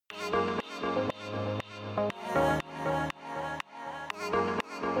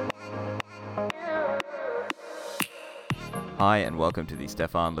Hi and welcome to the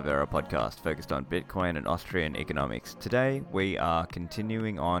Stefan Livera podcast focused on Bitcoin and Austrian economics. Today we are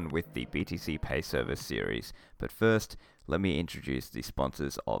continuing on with the BTC Pay Service series, but first let me introduce the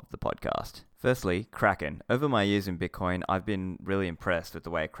sponsors of the podcast. Firstly, Kraken. Over my years in Bitcoin, I've been really impressed with the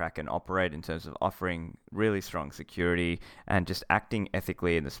way Kraken operate in terms of offering really strong security and just acting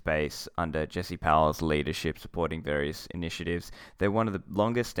ethically in the space under Jesse Powell's leadership, supporting various initiatives. They're one of the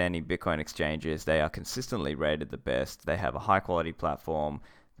longest standing Bitcoin exchanges. They are consistently rated the best. They have a high quality platform,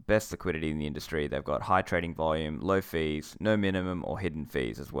 best liquidity in the industry. They've got high trading volume, low fees, no minimum or hidden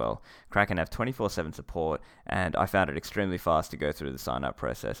fees as well. Kraken have 24/7 support, and I found it extremely fast to go through the sign up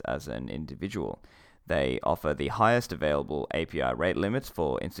process as an individual. They offer the highest available API rate limits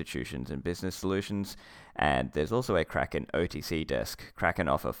for institutions and business solutions, and there's also a Kraken OTC desk. Kraken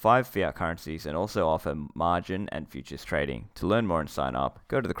offer 5 fiat currencies and also offer margin and futures trading. To learn more and sign up,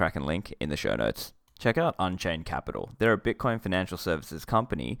 go to the Kraken link in the show notes. Check out Unchained Capital. They're a Bitcoin financial services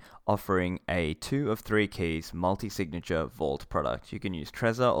company offering a 2 of 3 keys multi-signature vault product. You can use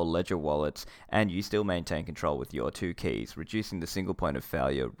Trezor or Ledger wallets and you still maintain control with your 2 keys, reducing the single point of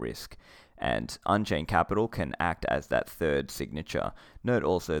failure risk. And Unchained Capital can act as that third signature. Note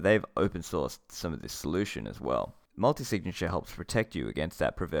also they've open sourced some of this solution as well. Multi-signature helps protect you against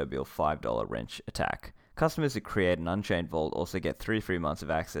that proverbial $5 wrench attack. Customers who create an Unchained Vault also get 3 free months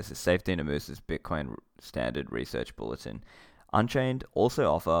of access to Safety Namusa's Bitcoin Standard Research Bulletin. Unchained also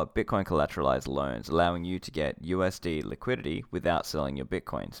offer Bitcoin collateralized loans, allowing you to get USD liquidity without selling your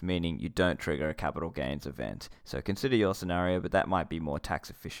Bitcoins, meaning you don't trigger a capital gains event. So consider your scenario, but that might be more tax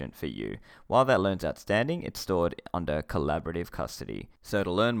efficient for you. While that loan's outstanding, it's stored under collaborative custody. So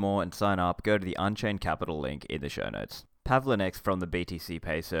to learn more and sign up, go to the Unchained Capital link in the show notes. Pavlinex from the BTC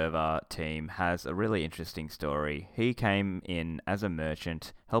Pay Server team has a really interesting story. He came in as a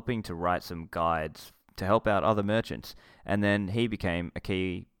merchant, helping to write some guides to help out other merchants, and then he became a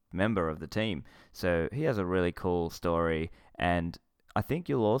key member of the team. So he has a really cool story, and I think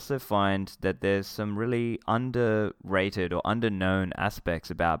you'll also find that there's some really underrated or underknown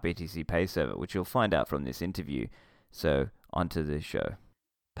aspects about BTC Pay Server, which you'll find out from this interview. So onto the show.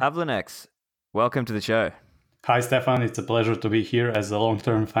 Pavlinex, welcome to the show. Hi, Stefan. It's a pleasure to be here as a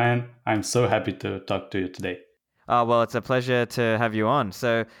long-term fan. I'm so happy to talk to you today. Well, it's a pleasure to have you on.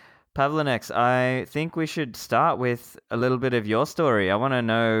 So, Pavlinex, I think we should start with a little bit of your story. I want to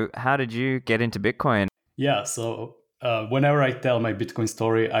know, how did you get into Bitcoin? Yeah, so whenever I tell my Bitcoin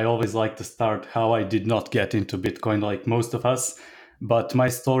story, I always like to start how I did not get into Bitcoin like most of us. But my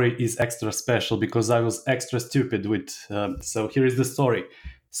story is extra special because I was extra stupid with... so here is the story.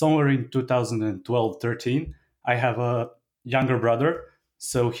 Somewhere in 2012-13, I have a younger brother,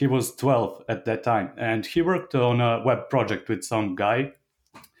 so he was 12 at that time, and he worked on a web project with some guy,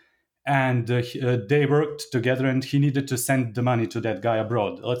 and they worked together, and he needed to send the money to that guy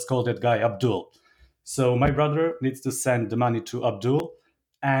abroad. Let's call that guy Abdul. So my brother needs to send the money to Abdul,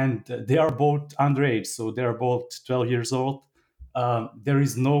 and they are both underage, so they are both 12 years old. There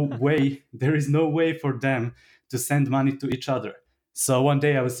is no way for them to send money to each other. So one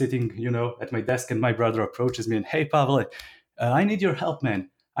day I was sitting, at my desk, and my brother approaches me and, "Hey, Pavel, I need your help, man.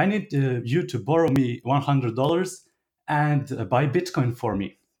 I need you to borrow me $100 and buy Bitcoin for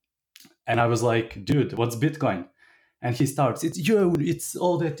me." And I was like, "Dude, what's Bitcoin?" And he starts, "It's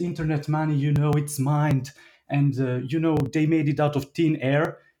all that internet money, it's mined. And, they made it out of thin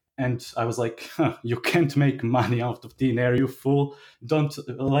air." And I was like, "You can't make money out of thin air, you fool. Don't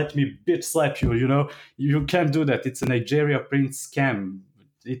let me bitch slap you, You can't do that. It's a Nigeria Prince scam.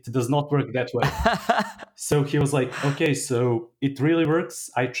 It does not work that way." So he was like, "Okay, so it really works.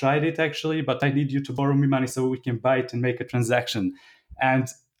 I tried it actually, but I need you to borrow me money so we can buy it and make a transaction." And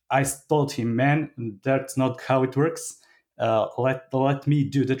I told him, "Man, that's not how it works. Let me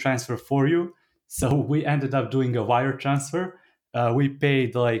do the transfer for you." So we ended up doing a wire transfer. We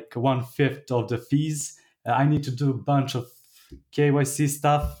paid like 1/5 of the fees. I need to do a bunch of KYC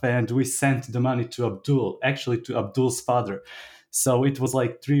stuff, and we sent the money to Abdul, actually to Abdul's father. So it was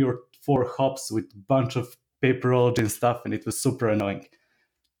like 3 or 4 hops with a bunch of paperology and stuff, and it was super annoying.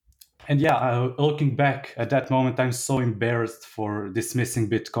 And yeah, looking back at that moment, I'm so embarrassed for dismissing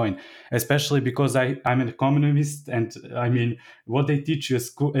Bitcoin, especially because I'm an economist, and I mean, what they teach you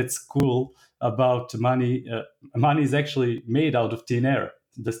at school about money, money is actually made out of thin air.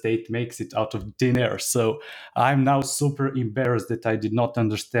 The state makes it out of thin air. So I'm now super embarrassed that I did not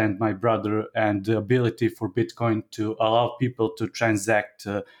understand my brother and the ability for Bitcoin to allow people to transact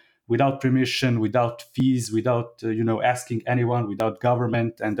without permission, without fees, without asking anyone, without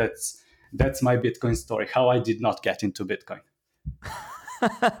government. And that's my Bitcoin story, how I did not get into Bitcoin.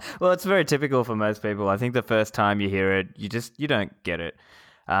 Well, it's very typical for most people. I think the first time you hear it, you don't get it.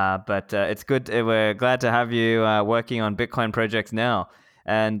 But it's good. We're glad to have you working on Bitcoin projects now.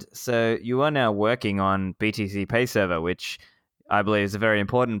 And so you are now working on BTC Pay Server, which I believe is a very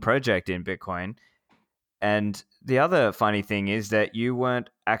important project in Bitcoin. And the other funny thing is that you weren't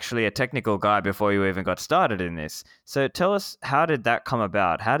actually a technical guy before you even got started in this. So tell us, how did that come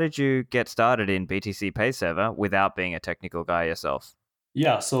about? How did you get started in BTC Pay Server without being a technical guy yourself?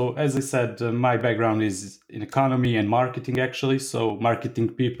 Yeah, so as I said, my background is in economy and marketing, actually. So marketing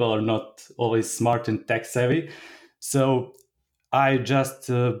people are not always smart and tech savvy. So I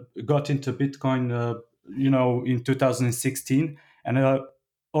just got into Bitcoin, in 2016, and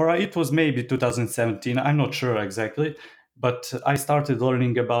or it was maybe 2017. I'm not sure exactly, but I started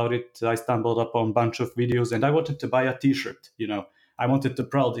learning about it. I stumbled upon a bunch of videos, and I wanted to buy a T-shirt. I wanted to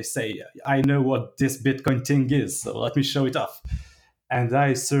proudly say, I know what this Bitcoin thing is, so let me show it off. And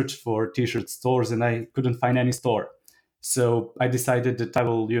I searched for T-shirt stores, and I couldn't find any store. So I decided that I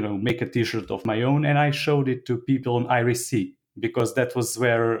will, make a T-shirt of my own, and I showed it to people on IRC because that was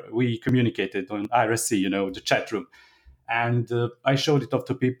where we communicated on IRC, the chat room. And I showed it off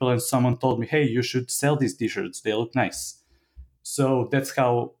to people, and someone told me, "Hey, you should sell these T-shirts. They look nice." So that's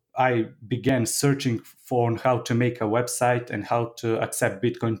how I began searching for how to make a website and how to accept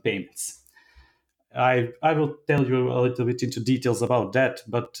Bitcoin payments. I will tell you a little bit into details about that,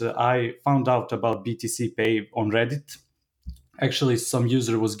 but I found out about BTC Pay on Reddit. Actually, some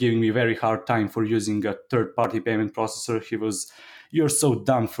user was giving me a very hard time for using a third-party payment processor. He was, "You're so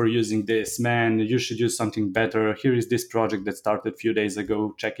dumb for using this, man. You should use something better. Here is this project that started a few days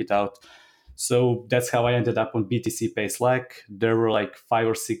ago. Check it out." So that's how I ended up on BTC Pay Slack. There were like 5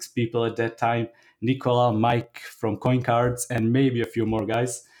 or 6 people at that time: Nicola, Mike from CoinCards, and maybe a few more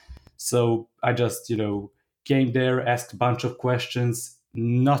guys. So I just, came there, asked a bunch of questions.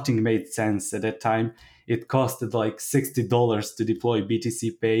 Nothing made sense at that time. It costed like $60 to deploy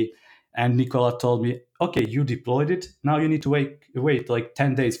BTC Pay. And Nicola told me, "Okay, you deployed it. Now you need to wait like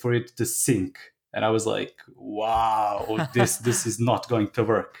 10 days for it to sync." And I was like, wow, this is not going to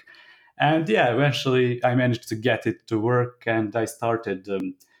work. And yeah, eventually I managed to get it to work, and I started,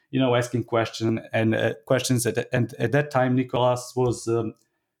 asking questions. And at that time, Nicolas was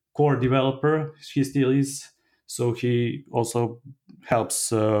core developer. He still is. So he also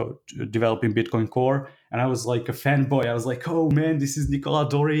helps developing Bitcoin Core. And I was like a fanboy. I was like, "Oh man, this is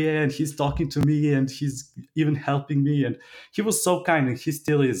Nicolas Dorier, and he's talking to me, and he's even helping me." And he was so kind, and he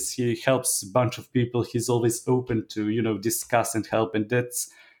still is. He helps a bunch of people. He's always open to, discuss and help. And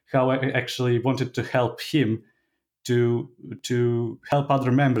that's how I actually wanted to help him to help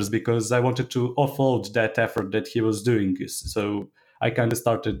other members, because I wanted to offload that effort that he was doing. So I kind of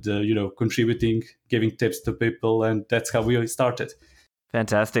started, contributing, giving tips to people, and that's how we started.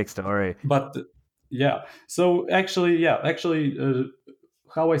 Fantastic story. But yeah, so actually,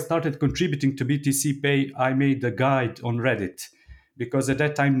 how I started contributing to BTC Pay, I made a guide on Reddit, because at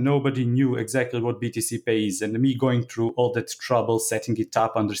that time nobody knew exactly what BTC Pay is, and me going through all that trouble setting it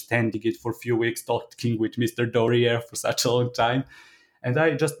up, understanding it for a few weeks, talking with Mr. Dorier for such a long time, and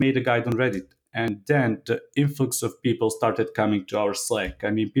I just made a guide on Reddit. And then the influx of people started coming to our Slack. I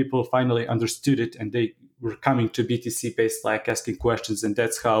mean, people finally understood it, and they were coming to BTC Pay Slack asking questions, and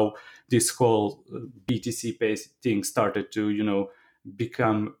that's how this whole BTC Pay thing started to,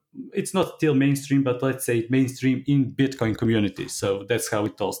 become. It's not still mainstream, but let's say mainstream in Bitcoin community. So that's how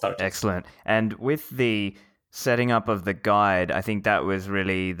it all started. Excellent. And with the setting up of the guide, I think that was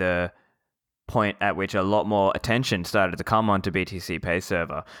really the point at which a lot more attention started to come onto BTC Pay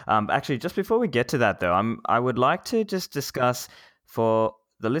Server. Actually, just before we get to that, though, I would like to just discuss for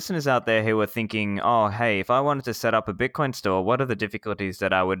the listeners out there who are thinking, "Oh, hey, if I wanted to set up a Bitcoin store, what are the difficulties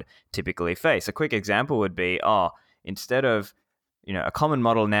that I would typically face?" A quick example would be, instead of a common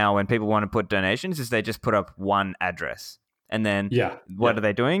model now when people want to put donations is they just put up one address. And then what are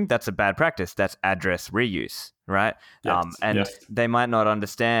they doing? That's a bad practice. That's address reuse, right? They might not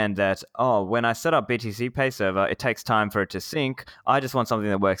understand that, when I set up BTC Pay Server, it takes time for it to sync. I just want something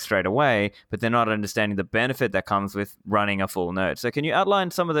that works straight away, but they're not understanding the benefit that comes with running a full node. So can you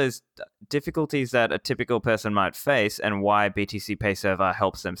outline some of those difficulties that a typical person might face and why BTC Pay Server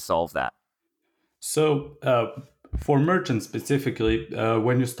helps them solve that? So for merchants specifically,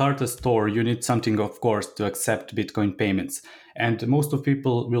 when you start a store, you need something, of course, to accept Bitcoin payments. And most of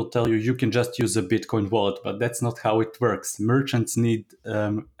people will tell you you can just use a Bitcoin wallet, but that's not how it works. Merchants need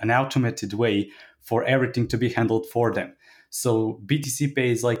an automated way for everything to be handled for them. So BTC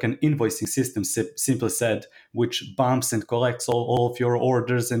Pay is like an invoicing system, simply said, which bumps and collects all of your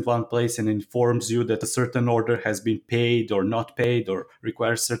orders in one place and informs you that a certain order has been paid or not paid or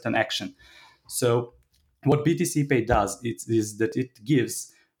requires certain action. So what BTC Pay does is that it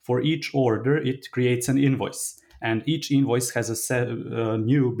gives, for each order, it creates an invoice. And each invoice has a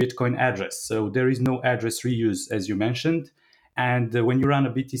new Bitcoin address. So there is no address reuse, as you mentioned. And when you run a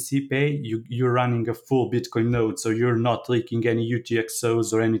BTC Pay, you're running a full Bitcoin node. So you're not leaking any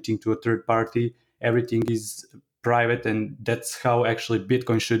UTXOs or anything to a third party. Everything is private. And that's how actually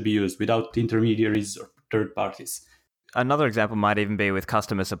Bitcoin should be used, without intermediaries or third parties. Another example might even be with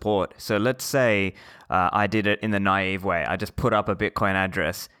customer support. So let's say I did it in the naive way. I just put up a Bitcoin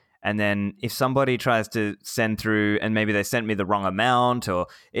address. And then if somebody tries to send through and maybe they sent me the wrong amount, or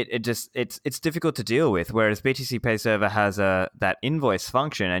it's difficult to deal with. Whereas BTC Pay Server has that invoice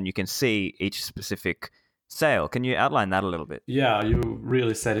function and you can see each specific sale. Can you outline that a little bit? Yeah, you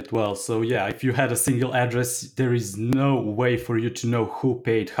really said it well. So yeah, if you had a single address, there is no way for you to know who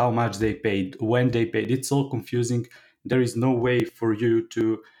paid, how much they paid, when they paid. It's all confusing. There is no way for you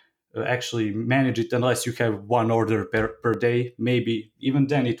to actually manage it unless you have one order per day. Maybe even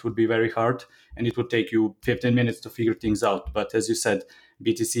then it would be very hard and it would take you 15 minutes to figure things out. But as you said,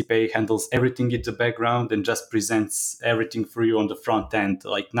 BTC Pay handles everything in the background and just presents everything for you on the front end.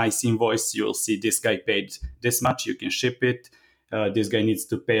 Like nice invoice, you'll see this guy paid this much, you can ship it. This guy needs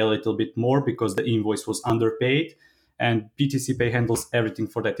to pay a little bit more because the invoice was underpaid. And BTC Pay handles everything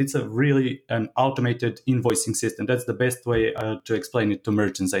for that. It's a really an automated invoicing system. That's the best way to explain it to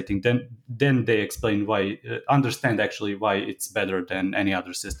merchants, I think. Then they explain why, understand actually why it's better than any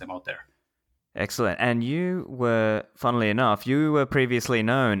other system out there. Excellent. And you were, funnily enough, you were previously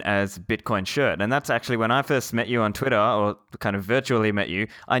known as Bitcoin Shirt. And that's actually when I first met you on Twitter, or kind of virtually met you,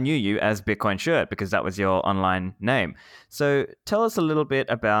 I knew you as Bitcoin Shirt because that was your online name. So tell us a little bit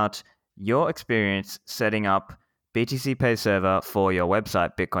about your experience setting up BTC Pay Server for your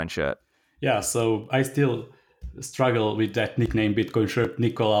website, Bitcoin Shirt. Yeah, so I still struggle with that nickname, Bitcoin Shirt.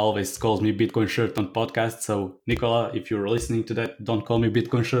 Nicola always calls me Bitcoin Shirt on podcasts. So Nicola, if you're listening to that, don't call me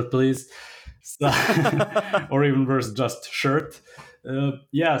Bitcoin Shirt, please. So, or even worse, just Shirt.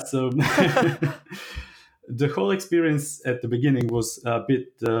 Yeah, so the whole experience at the beginning was a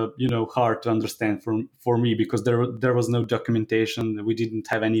bit, hard to understand for me because there was no documentation. We didn't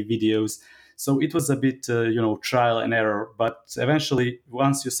have any videos. So it was a bit, trial and error. But eventually,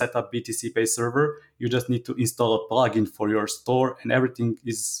 once you set up BTC Pay Server, you just need to install a plugin for your store and everything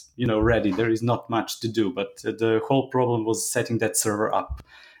is, ready. There is not much to do. But the whole problem was setting that server up.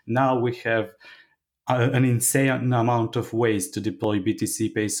 Now we have an insane amount of ways to deploy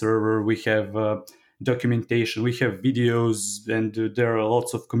BTC Pay Server. We have documentation, we have videos, and there are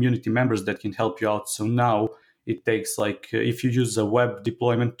lots of community members that can help you out. So now it takes if you use a web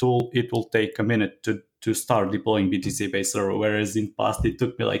deployment tool, it will take a minute to start deploying BTC Pay Server, whereas in past it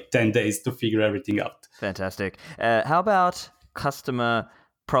took me 10 days to figure everything out. Fantastic. How about customer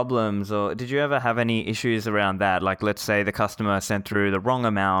problems, or did you ever have any issues around that? Like, let's say the customer sent through the wrong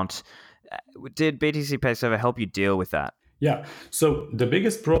amount. Did BTC Pay Server help you deal with that? Yeah. So the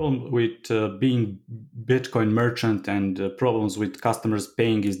biggest problem with being Bitcoin merchant and problems with customers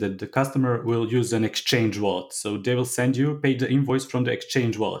paying is that the customer will use an exchange wallet. So they will pay the invoice from the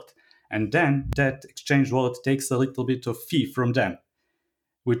exchange wallet. And then that exchange wallet takes a little bit of fee from them,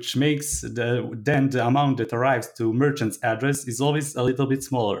 which makes the amount that arrives to merchant's address is always a little bit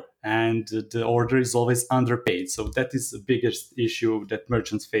smaller and the order is always underpaid. So that is the biggest issue that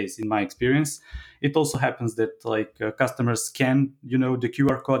merchants face in my experience. It also happens that customers scan, the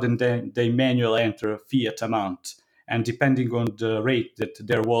QR code and then they manually enter a fiat amount. And depending on the rate that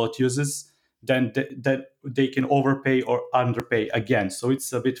their wallet uses, then they can overpay or underpay again. So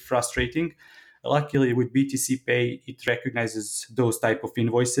it's a bit frustrating. Luckily, with BTC Pay, it recognizes those type of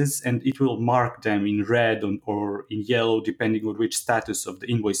invoices and it will mark them in red or in yellow, depending on which status of the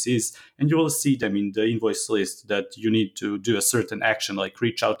invoice is. And you will see them in the invoice list that you need to do a certain action, like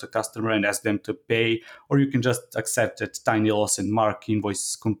reach out to customer and ask them to pay, or you can just accept that tiny loss and mark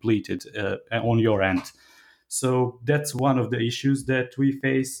invoice completed on your end. So that's one of the issues that we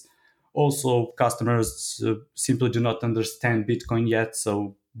face. Also, customers simply do not understand Bitcoin yet,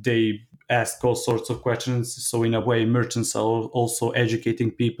 so they ask all sorts of questions. So in a way, merchants are also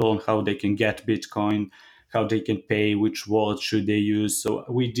educating people on how they can get Bitcoin, how they can pay, which wallet should they use. So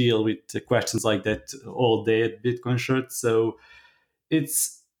we deal with questions like that all day at Bitcoin Shirt. So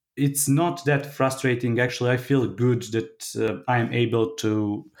it's not that frustrating. Actually, I feel good that I'm able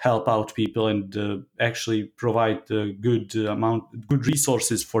to help out people and actually provide good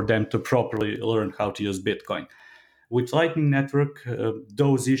resources for them to properly learn how to use Bitcoin. With Lightning Network,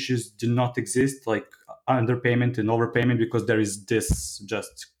 those issues do not exist, like underpayment and overpayment, because there is this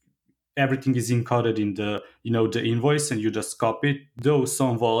just everything is encoded in the invoice, and you just copy it. Though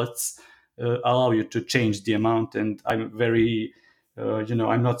some wallets allow you to change the amount, and I'm very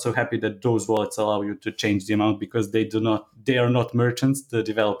I'm not so happy that those wallets allow you to change the amount, because they are not merchants, the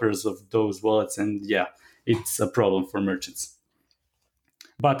developers of those wallets, and yeah, it's a problem for merchants.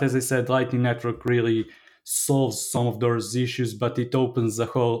 But as I said, Lightning Network really solves some of those issues, but it opens a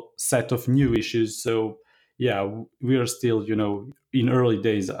whole set of new issues. So yeah, we are still, in early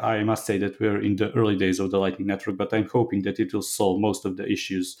days. I must say that we're in the early days of the Lightning Network, but I'm hoping that it will solve most of the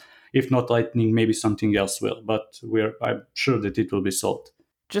issues. If not Lightning, maybe something else will, but I'm sure that it will be solved.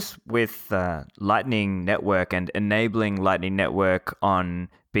 Just with Lightning Network and enabling Lightning Network on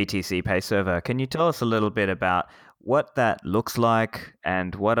BTC Pay Server, can you tell us a little bit about what that looks like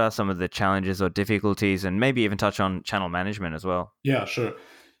and what are some of the challenges or difficulties, and maybe even touch on channel management as well? Yeah, sure.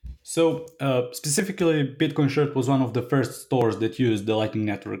 So specifically, Bitcoin Shirt was one of the first stores that used the Lightning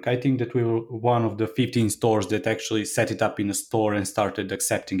Network. I think that we were one of the 15 stores that actually set it up in a store and started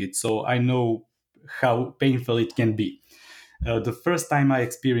accepting it. So I know how painful it can be. The first time I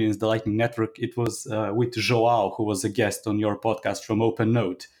experienced the Lightning Network, it was with Joao, who was a guest on your podcast from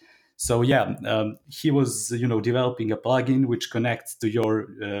OpenNode. So yeah, he was developing a plugin which connects to your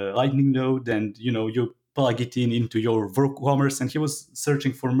Lightning node, and you plug it into your WooCommerce, and he was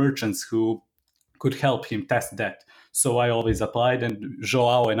searching for merchants who could help him test that. So I always applied, and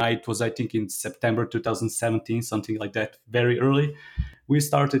Joao and I, it was I think in September 2017, something like that, very early. We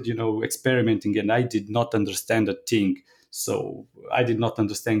started, experimenting, and I did not understand a thing. So I did not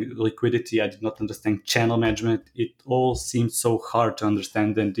understand liquidity. I did not understand channel management. It all seemed so hard to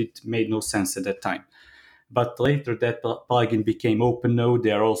understand, and it made no sense at that time. But later, that plugin became OpenNode.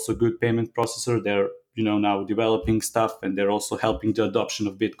 They are also good payment processor. They're now developing stuff, and they're also helping the adoption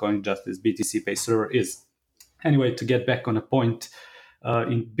of Bitcoin, just as BTC Pay Server is. Anyway, to get back on a point,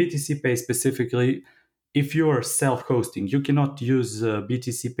 in BTC Pay specifically, if you're self-hosting, you cannot use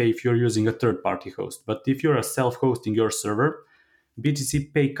BTC Pay if you're using a third-party host. But if you're self-hosting your server,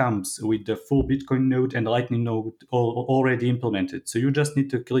 BTC Pay comes with the full Bitcoin node and Lightning node already implemented. So you just need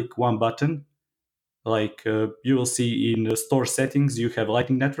to click one button. Like you will see in the store settings, you have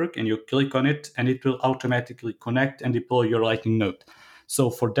Lightning Network, and you click on it, and it will automatically connect and deploy your Lightning node. So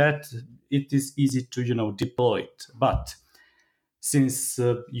for that, it is easy to deploy it. But since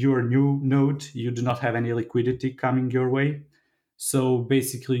you're a new node, you do not have any liquidity coming your way. So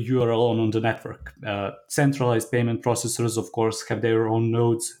basically, you are alone on the network. Centralized payment processors, of course, have their own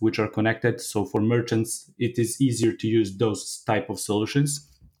nodes which are connected. So for merchants, it is easier to use those type of solutions.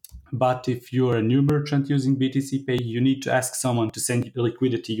 But if you're a new merchant using BTC Pay, you need to ask someone to send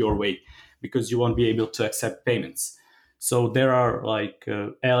liquidity your way, because you won't be able to accept payments. So there are like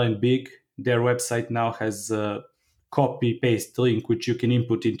LNBig, their website now has a copy paste link which you can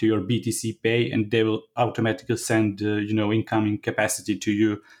input into your BTC Pay, and they will automatically send incoming capacity to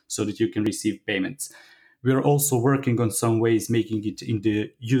you so that you can receive payments. We are also working on some ways making it in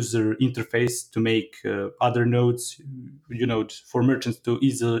the user interface to make other nodes, for merchants to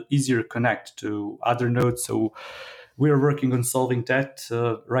easier connect to other nodes. So we are working on solving that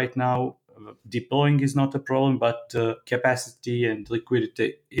right now. Deploying is not a problem, but capacity and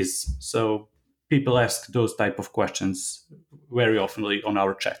liquidity is. So people ask those type of questions very often on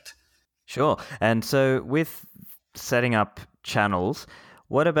our chat. Sure. And so with setting up channels,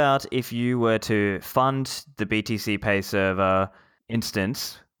 what about if you were to fund the BTC Pay Server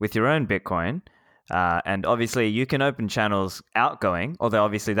instance with your own Bitcoin? And obviously you can open channels outgoing, although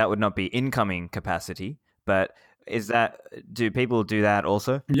obviously that would not be incoming capacity. But do people do that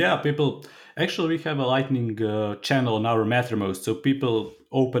also? Yeah, people. Actually, we have a Lightning channel on our Mattermost, so people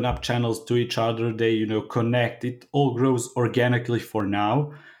open up channels to each other. They connect. It all grows organically for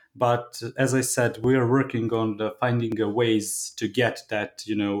now. But as I said, we are working on finding ways to get that,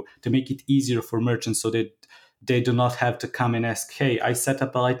 to make it easier for merchants, so that they do not have to come and ask, "Hey, I set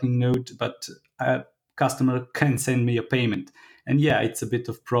up a Lightning node, but a customer can send me a payment." And yeah, it's a bit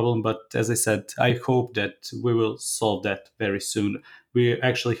of problem, but as I said, I hope that we will solve that very soon. We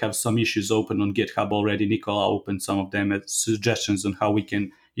actually have some issues open on GitHub already. Nicola opened some of them as suggestions on how we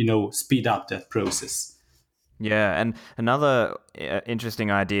can, speed up that process. Yeah, and another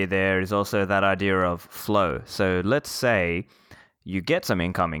interesting idea there is also that idea of flow. So let's say you get some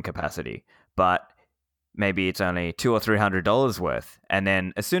incoming capacity, but maybe it's only $200 or $300 worth. And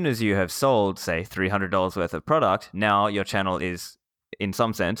then as soon as you have sold, say, $300 worth of product, now your channel is in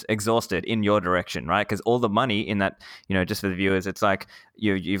some sense, exhausted in your direction, right? Because all the money in that, just for the viewers, it's like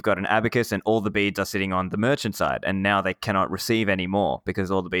you've got an abacus and all the beads are sitting on the merchant side, and now they cannot receive any more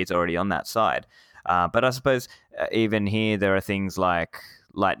because all the beads are already on that side. But I suppose even here there are things like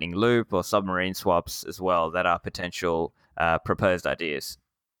Lightning Loop or submarine swaps as well that are potential proposed ideas.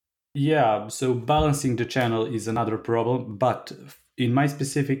 Yeah, so balancing the channel is another problem, but in my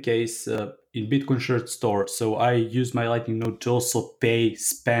specific case, in Bitcoin Shirt Store, so I use my Lightning node to also pay,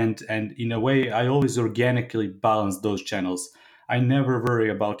 spend, and in a way, I always organically balance those channels. I never worry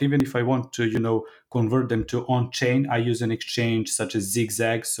about, even if I want to, convert them to on-chain, I use an exchange such as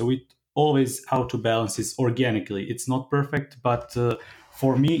Zigzag, so it always how to balance is organically. It's not perfect, but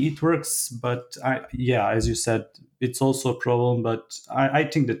for me it works. But yeah, as you said, it's also a problem, but I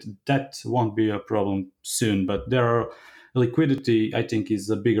think that won't be a problem soon. But there are liquidity, I think, is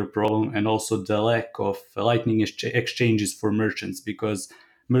a bigger problem, and also the lack of lightning exchanges for merchants, because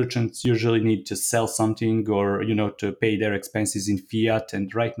merchants usually need to sell something or to pay their expenses in fiat.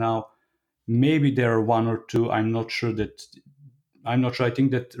 And right now, maybe there are one or two. I'm not sure. I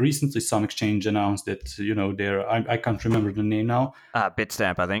think that recently some exchange announced that there. I can't remember the name now.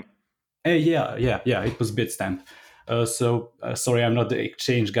 Bitstamp, I think. Yeah. It was Bitstamp. Sorry, I'm not the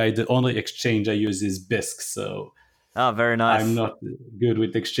exchange guy. The only exchange I use is Bisq. So Oh, very I'm nice. not good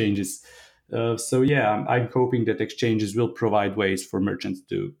with exchanges. So yeah, I'm hoping that exchanges will provide ways for merchants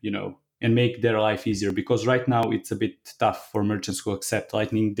to and make their life easier, because right now it's a bit tough for merchants who accept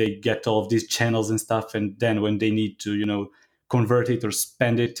Lightning. They get all of these channels and stuff, and then when they need to convert it or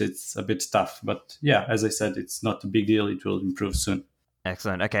spend it, it's a bit tough. But yeah, as I said, it's not a big deal. It will improve soon.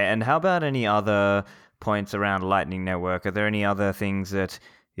 Excellent. Okay, and how about any other points around Lightning Network? Are there any other things that,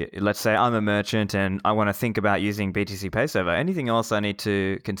 let's say I'm a merchant and I want to think about using BTC Pay Server? Anything else I need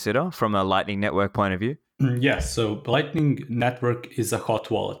to consider from a Lightning Network point of view? Yes, so Lightning Network is a hot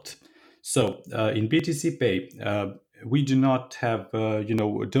wallet. So in BTC Pay, we do not have,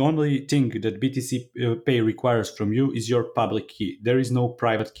 the only thing that BTC Pay requires from you is your public key. There is no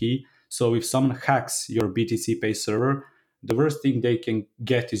private key. So if someone hacks your BTC Pay server, the worst thing they can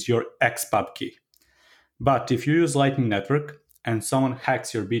get is your XPub key. But if you use Lightning Network and someone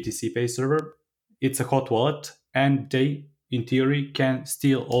hacks your BTC Pay server, it's a hot wallet, and they, in theory, can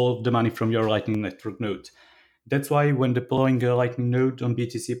steal all of the money from your Lightning Network node. That's why when deploying a Lightning node on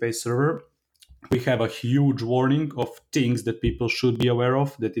BTC Pay server, we have a huge warning of things that people should be aware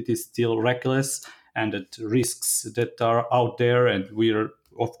of, that it is still reckless, and that risks that are out there. And we are,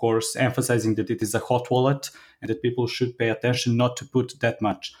 of course, emphasizing that it is a hot wallet and that people should pay attention not to put that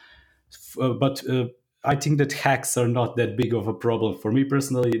much. But I think that hacks are not that big of a problem. For me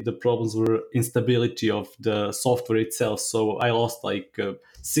personally, the problems were instability of the software itself. So I lost like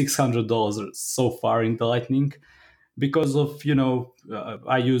 $600 so far in the Lightning because of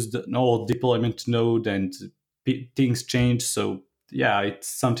I used an old deployment node, and things changed. So yeah, it's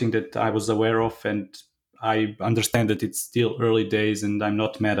something that I was aware of, and I understand that it's still early days, and I'm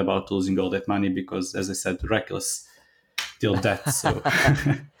not mad about losing all that money because, as I said, reckless till death. So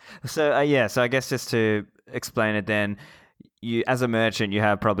So I guess just to explain it then, you as a merchant, you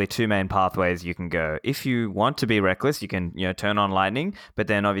have probably two main pathways you can go. If you want to be reckless, you can turn on Lightning, but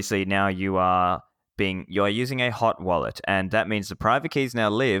then obviously now you're using a hot wallet, and that means the private keys now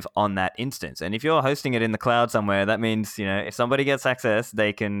live on that instance. And if you're hosting it in the cloud somewhere, that means if somebody gets access,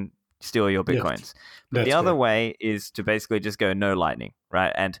 they can steal your yes, bitcoins. But the that's other correct. way is to basically just go no Lightning,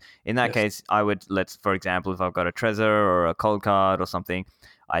 right? And in that Yes. case, for example, if I've got a Trezor or a Cold Card or something,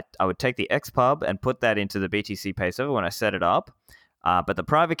 I would take the XPub and put that into the BTC Pay server when I set it up. But the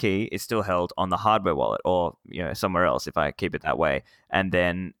private key is still held on the hardware wallet, or somewhere else if I keep it that way. And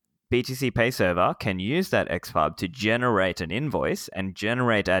then BTC Pay Server can use that XPub to generate an invoice and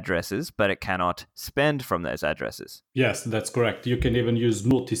generate addresses, but it cannot spend from those addresses. Yes, that's correct. You can even use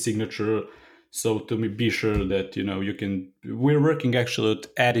multi-signature. So to be sure that you can, we're working actually at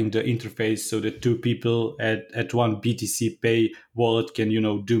adding the interface so that two people at one BTC Pay wallet can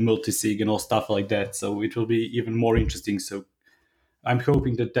do multi-sig and all stuff like that. So it will be even more interesting. So I'm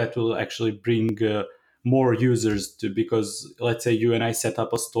hoping that will actually bring more users to, because let's say you and I set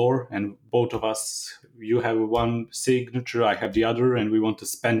up a store, and both of us, you have one signature, I have the other, and we want to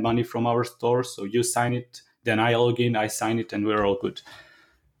spend money from our store. So you sign it, then I log in, I sign it, and we're all good.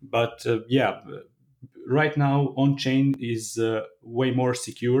 But yeah, right now on chain is way more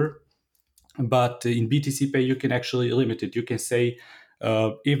secure. But in BTC Pay, you can actually limit it. You can say,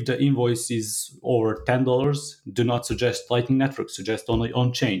 if the invoice is over $10, do not suggest Lightning Network, suggest only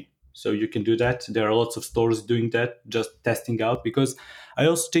on chain. So you can do that. There are lots of stores doing that, just testing out. Because I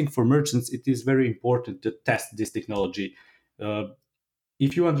also think for merchants, it is very important to test this technology. Uh,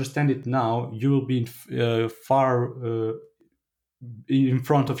 if you understand it now, you will be far in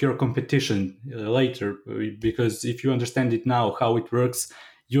front of your competition later, because if you understand it now how it works,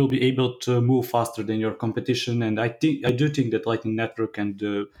 you'll be able to move faster than your competition. And I do think that Lightning Network and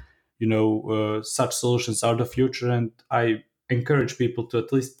such solutions are the future, and I encourage people to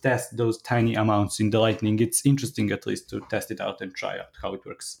at least test those tiny amounts in the Lightning. It's interesting at least to test it out and try out how it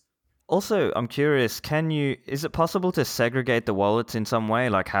works. Also, I'm curious, is it possible to segregate the wallets in some way,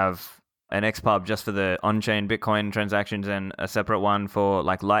 like have an XPub just for the on-chain Bitcoin transactions and a separate one for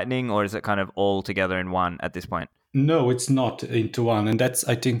like Lightning, or is it kind of all together in one at this point? No, it's not into one, and that's,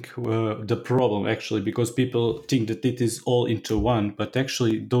 I think, the problem actually, because people think that it is all into one, but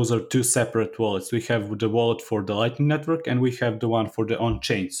actually those are two separate wallets. We have the wallet for the Lightning Network, and we have the one for the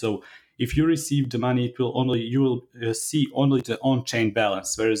on-chain. So if you receive the money, you will see only the on-chain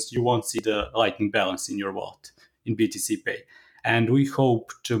balance, whereas you won't see the Lightning balance in your wallet in BTC Pay. And we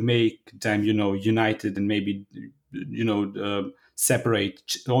hope to make them, united, and maybe,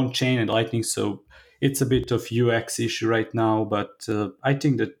 separate on-chain and Lightning. So it's a bit of UX issue right now, but I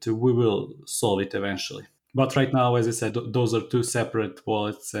think that we will solve it eventually. But right now, as I said, those are two separate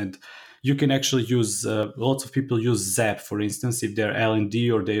wallets, and you can actually use. Lots of people use Zap, for instance, if they're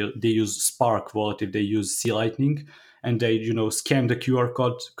LND, or they use Spark Wallet if they use C Lightning, and they scan the QR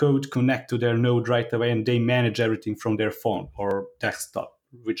code, connect to their node right away, and they manage everything from their phone or desktop,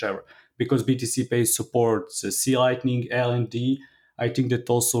 whichever. Because BTC Pay supports C Lightning, LND. I think that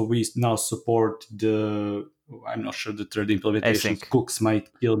also we now support I'm not sure the third implementation. Async. Cooks might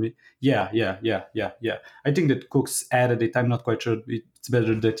kill me. Yeah. I think that Cooks added it. I'm not quite sure. It's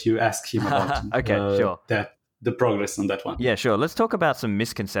better that you ask him about Okay, sure. the progress on that one. Yeah, sure. Let's talk about some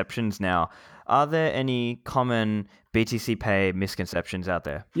misconceptions now. Are there any common BTC Pay misconceptions out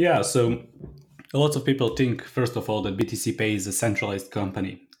there? Yeah, so lots of people think, first of all, that BTC Pay is a centralized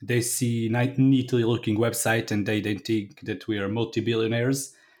company. They see neatly looking website and they think that we are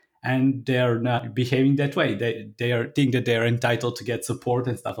multi-billionaires, and they're not behaving that way. They think that they're entitled to get support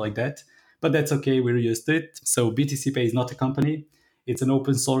and stuff like that. But that's okay, we're used to it. So BTC Pay is not a company. It's an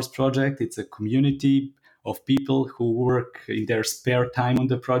open source project. It's a community of people who work in their spare time on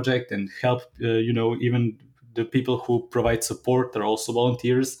the project and help, even the people who provide support are also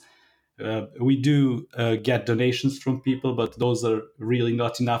volunteers. We do get donations from people, but those are really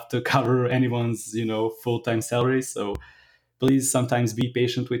not enough to cover anyone's, full-time salary. So please sometimes be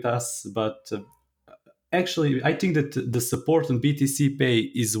patient with us. But actually, I think that the support on BTC Pay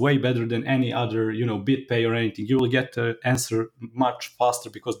is way better than any other, BitPay or anything. You will get the answer much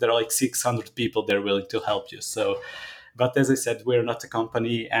faster because there are like 600 people there willing to help you. So, but as I said, we're not a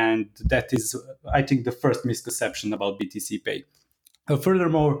company, and that is, I think, the first misconception about BTC Pay.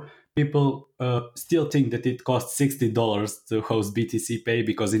 Furthermore, people still think that it costs $60 to host BTC Pay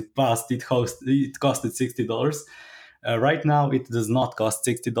because in past it costed $60. Right now, it does not cost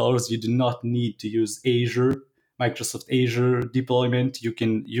 $60. You do not need to use Microsoft Azure deployment. You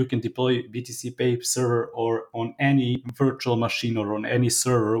can deploy BTC Pay server or on any virtual machine or on any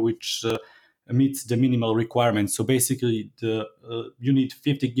server which meets the minimal requirements. So basically, you need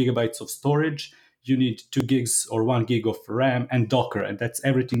 50 gigabytes of storage. You need 2 gigs or 1 gig of RAM and Docker, and that's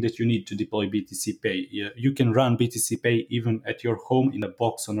everything that you need to deploy BTC Pay. You can run BTC Pay even at your home in a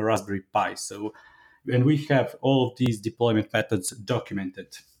box on a Raspberry Pi. So, and we have all of these deployment methods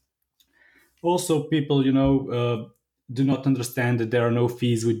documented. Also, people, do not understand that there are no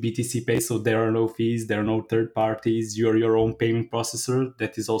fees with BTC Pay. So there are no fees, there are no third parties. You're your own payment processor.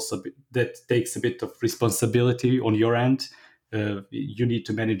 That is also that takes a bit of responsibility on your end. You need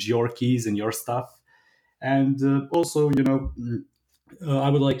to manage your keys and your stuff. And also, I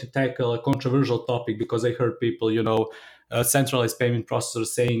would like to tackle a controversial topic because I heard people, centralized payment processors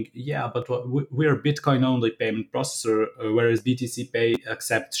saying, yeah, but we're a Bitcoin only payment processor, whereas BTC Pay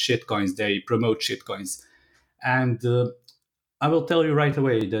accepts shitcoins. They promote shitcoins. And I will tell you right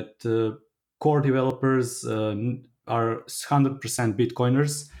away that core developers are 100%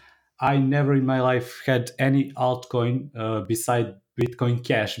 Bitcoiners. I never in my life had any altcoin beside Bitcoin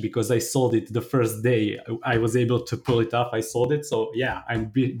Cash because I sold it the first day I was able to pull it off. I sold it. So yeah,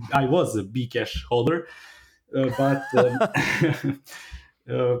 I was a Bcash holder, but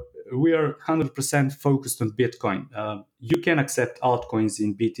we are 100% focused on Bitcoin. You can accept altcoins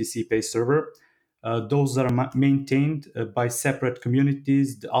in BTC Pay server. Those are maintained by separate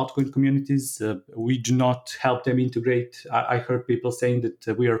communities, the altcoin communities. We do not help them integrate. I heard people saying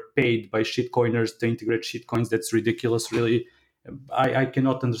that we are paid by shitcoiners to integrate shitcoins. That's ridiculous, really. I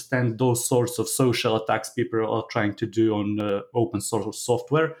cannot understand those sorts of social attacks people are trying to do on open source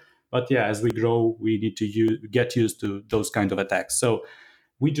software. But yeah, as we grow, we need to get used to those kind of attacks. So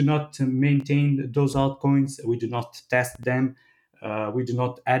We do not maintain those altcoins. We do not test them. We do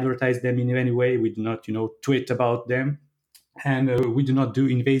not advertise them in any way. We do not, tweet about them, and we do not do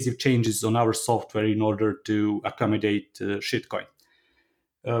invasive changes on our software in order to accommodate shitcoin.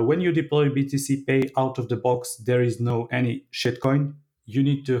 When you deploy BTC Pay out of the box, there is no any shitcoin. You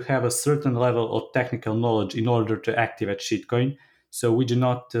need to have a certain level of technical knowledge in order to activate shitcoin. So we do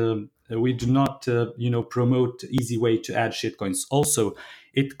not promote easy way to add shitcoins. Also,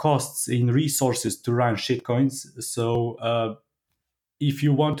 it costs in resources to run shitcoins. So if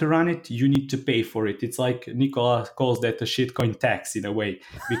you want to run it, you need to pay for it. It's like Nicola calls that a shitcoin tax in a way,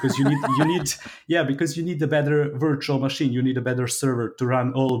 because because you need a better virtual machine, you need a better server to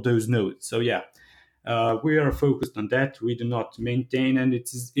run all of those nodes. So we are focused on that. We do not maintain, and it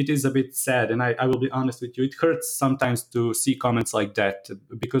is a bit sad. And I will be honest with you, it hurts sometimes to see comments like that,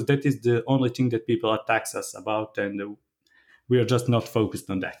 because that is the only thing that people attack us about, and we are just not focused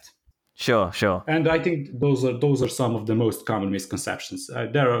on that. Sure, sure. And I think those are some of the most common misconceptions.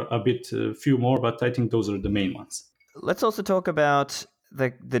 There are a bit few more, but I think those are the main ones. Let's also talk about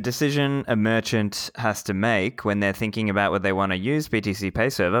the decision a merchant has to make when they're thinking about whether they want to use BTC Pay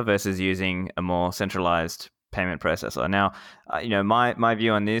Server versus using a more centralized payment processor. Now, my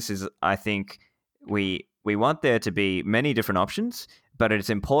view on this is I think we want there to be many different options, but it's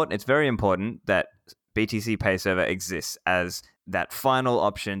very important that BTC Pay Server exists as that final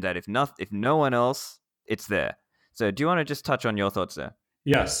option that if no one else, it's there. So do you want to just touch on your thoughts there?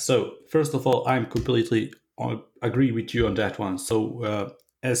 Yes. So first of all, I'm completely agree with you on that one. So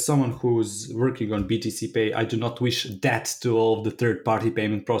as someone who's working on BTC Pay, I do not wish that to all of the third-party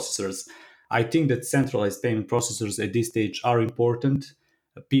payment processors. I think that centralized payment processors at this stage are important.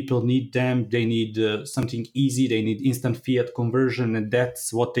 People need them. They need something easy. They need instant fiat conversion, and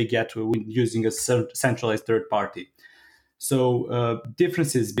that's what they get when using a centralized third party. So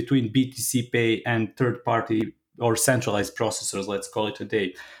differences between BTC Pay and third-party or centralized processors, let's call it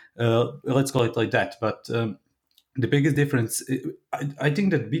today, let's call it like that. But the biggest difference, I think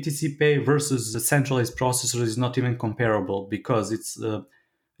that BTC Pay versus the centralized processor is not even comparable, because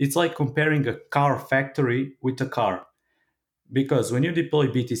it's like comparing a car factory with a car. Because when you deploy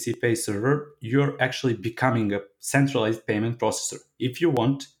BTC Pay Server, you're actually becoming a centralized payment processor. If you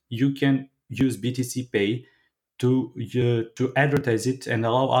want, you can use BTC Pay to advertise it and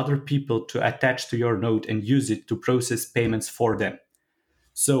allow other people to attach to your node and use it to process payments for them.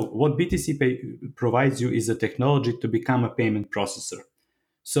 So what BTC Pay provides you is a technology to become a payment processor.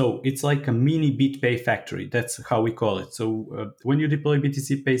 So it's like a mini BitPay factory. That's how we call it. So when you deploy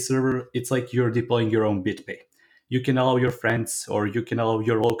BTC Pay Server, it's like you're deploying your own BitPay. You can allow your friends, or you can allow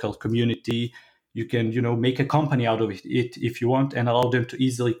your local community. You can, make a company out of it if you want, and allow them to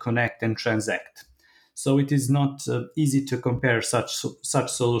easily connect and transact. So it is not easy to compare such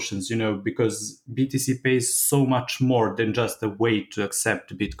solutions, because BTC Pay is so much more than just a way to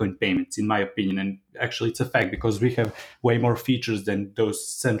accept Bitcoin payments, in my opinion. And actually, it's a fact, because we have way more features than those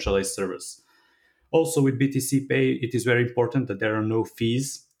centralized servers. Also, with BTC Pay, it is very important that there are no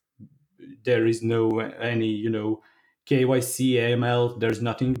fees. There is no any, KYC, AML. There's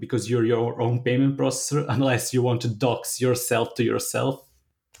nothing, because you're your own payment processor, unless you want to dox yourself to yourself.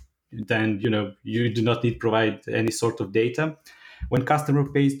 Then you do not need to provide any sort of data. When customer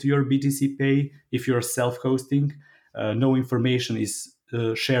pays to your BTC Pay, if you're self-hosting, no information is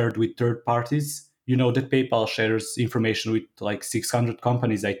shared with third parties. You know that PayPal shares information with like 600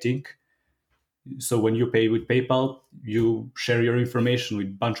 companies, I think. So when you pay with PayPal, you share your information with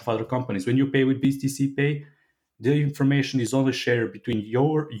a bunch of other companies. When you pay with BTC Pay, the information is only shared between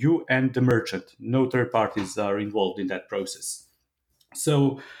you and the merchant. No third parties are involved in that process.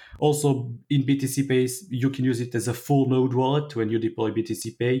 So also in BTC Pay, you can use it as a full node wallet. When you deploy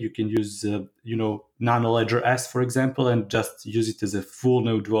BTC Pay, you can use, Nano Ledger S, for example, and just use it as a full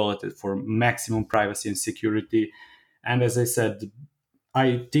node wallet for maximum privacy and security. And as I said,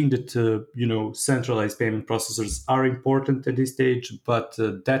 I think that, centralized payment processors are important at this stage, but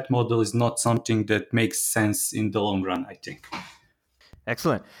that model is not something that makes sense in the long run, I think.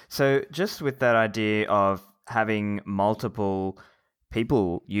 Excellent. So just with that idea of having multiple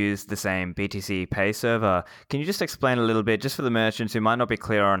people use the same BTC Pay server, can you just explain a little bit, just for the merchants who might not be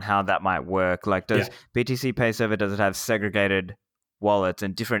clear on how that might work? Like, does BTC Pay server, does it have segregated wallets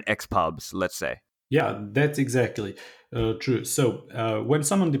and different XPubs, let's say? Yeah, that's exactly true. So when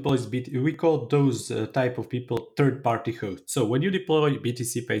someone deploys we call those type of people third-party hosts. So when you deploy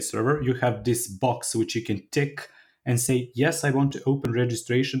BTC Pay server, you have this box which you can tick and say, yes, I want to open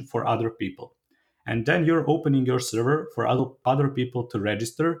registration for other people. And then you're opening your server for other people to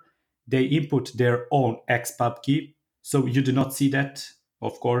register. They input their own XPub key. So you do not see that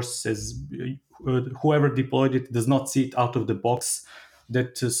of course, as whoever deployed it does not see it out of the box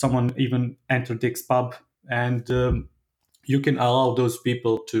that someone even entered the XPub, and you can allow those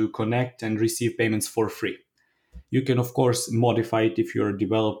people to connect and receive payments for free. You can, of course, modify it if you're a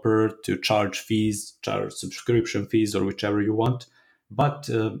developer to charge fees, charge subscription fees, or whichever you want. But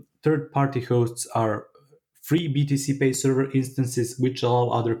third-party hosts are free BTC Pay server instances which allow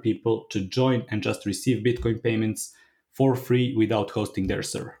other people to join and just receive Bitcoin payments for free without hosting their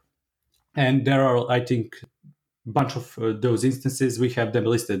server. And there are, I think, bunch of those instances. We have them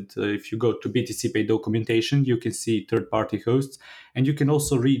listed. If you go to BTC Pay documentation, you can see third-party hosts, and you can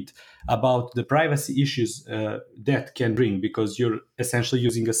also read about the privacy issues that can bring, because you're essentially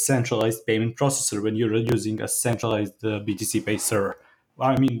using a centralized payment processor when you're using a centralized BTC Pay server.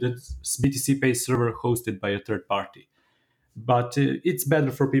 I mean, the BTC Pay server hosted by a third party. But it's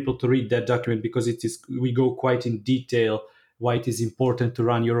better for people to read that document, because we go quite in detail why it is important to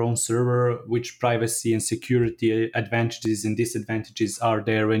run your own server, which privacy and security advantages and disadvantages are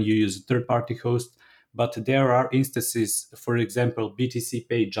there when you use a third-party host. But there are instances, for example, BTC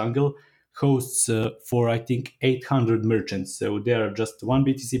Pay Jungle hosts for, I think, 800 merchants. So there are just one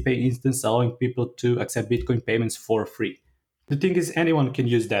BTC Pay instance allowing people to accept Bitcoin payments for free. The thing is, anyone can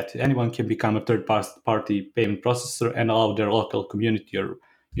use that. Anyone can become a third-party payment processor and allow their local community or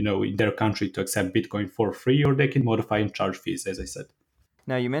in their country to accept Bitcoin for free, or they can modify and charge fees, as I said.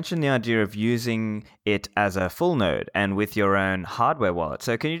 Now, you mentioned the idea of using it as a full node and with your own hardware wallet.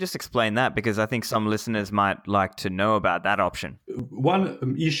 So can you just explain that? Because I think some listeners might like to know about that option.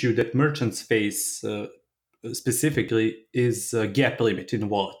 One issue that merchants face specifically is gap limit in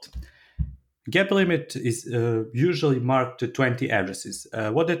wallet. Gap limit is usually marked to 20 addresses.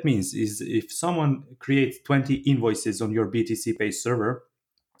 What that means is if someone creates 20 invoices on your BTC Pay server,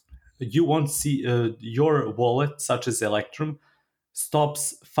 you won't see your wallet, such as Electrum,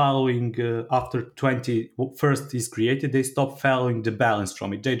 stops following after 20 first is created. They stop following the balance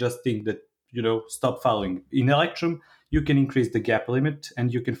from it. They just think that, stop following. In Electrum, you can increase the gap limit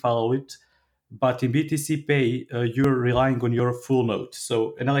and you can follow it. But in BTC Pay, you're relying on your full node.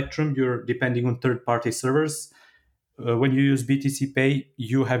 So in Electrum, you're depending on third-party servers. When you use BTC Pay,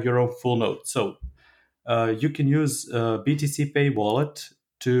 you have your own full node. So you can use BTC Pay wallet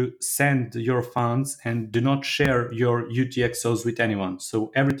to send your funds and do not share your UTXOs with anyone.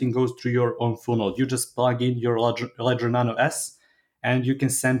 So everything goes through your own full node. You just plug in your Ledger Nano S and you can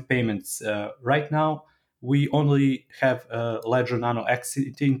send payments. Right now, we only have Ledger Nano X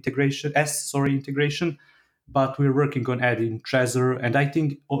integration, but we're working on adding Trezor. And I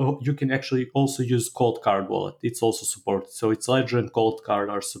think you can actually also use Cold Card wallet. It's also supported. So it's Ledger and Cold Card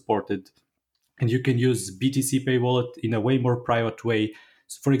are supported. And you can use BTC Pay wallet in a way more private way.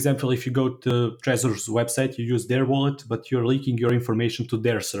 So for example, if you go to Trezor's website, you use their wallet, but you're leaking your information to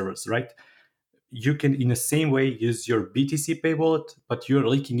their servers, right? You can, in the same way, use your BTC Pay wallet, but you're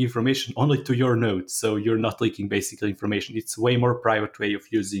leaking information only to your node. So you're not leaking basically information. It's way more private way of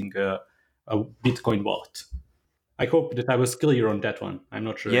using a Bitcoin wallet. I hope that I was clear on that one. I'm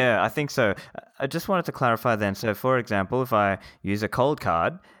not sure. Yeah, I think so. I just wanted to clarify then. So for example, if I use a cold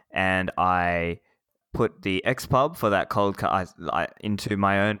card and I put the XPub for that cold card into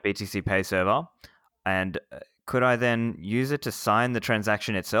my own BTC Pay server, and could I then use it to sign the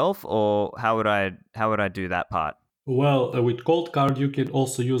transaction itself, or how would I do that part? Well, with Cold Card, you can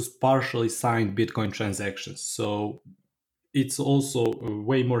also use partially signed Bitcoin transactions. So it's also a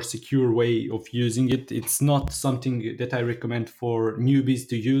way more secure way of using it. It's not something that I recommend for newbies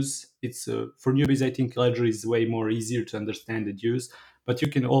to use. It's for newbies, I think Ledger is way more easier to understand and use. But you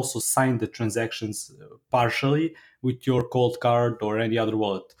can also sign the transactions partially with your Cold Card or any other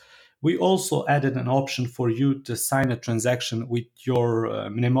wallet. We also added an option for you to sign a transaction with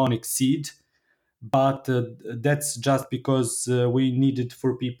your mnemonic seed, but that's just because we needed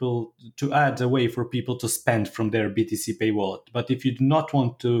for people to add a way for people to spend from their BTC Pay wallet. But if you do not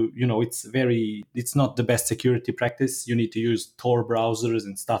want to, it's not the best security practice. You need to use Tor browsers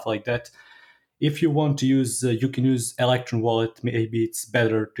and stuff like that. If you want to use, you can use Electrum wallet. Maybe it's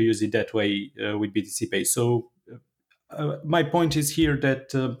better to use it that way with BTC Pay. So my point is here that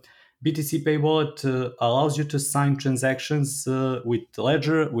BTC Pay wallet allows you to sign transactions with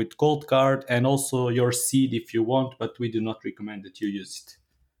Ledger, with Cold Card, and also your seed if you want, but we do not recommend that you use it.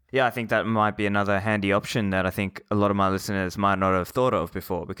 Yeah, I think that might be another handy option that I think a lot of my listeners might not have thought of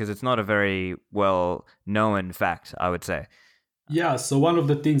before, because it's not a very well-known fact, I would say. Yeah, so one of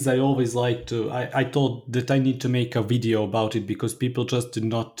the things I always like to, I thought that I need to make a video about it because people just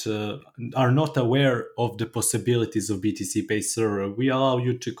are not aware of the possibilities of BTC Pay server. We allow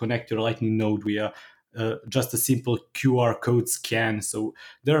you to connect your Lightning node via just a simple QR code scan. So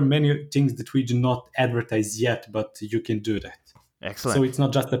there are many things that we do not advertise yet, but you can do that. So Excellent. it's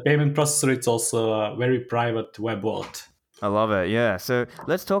not just a payment processor, it's also a very private web wallet. I love it. Yeah. So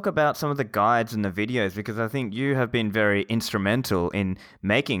let's talk about some of the guides and the videos because I think you have been very instrumental in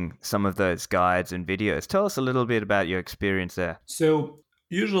making some of those guides and videos. Tell us a little bit about your experience there. So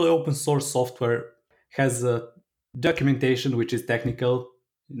usually open source software has a documentation which is technical.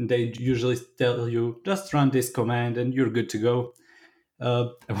 They usually tell you just run this command and you're good to go. Uh,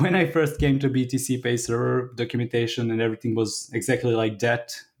 when I first came to BTC Pay server, documentation and everything was exactly like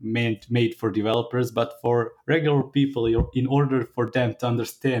that, made for developers. But for regular people, in order for them to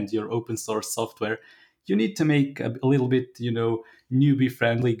understand your open source software, you need to make a little bit, newbie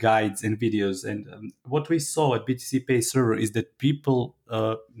friendly guides and videos. And what we saw at BTC Pay server is that people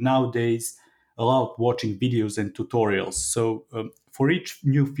nowadays allow watching videos and tutorials. So for each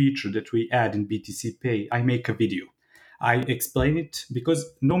new feature that we add in BTC Pay, I make a video. I explain it because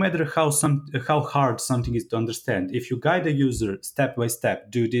no matter how hard something is to understand, if you guide a user step by step,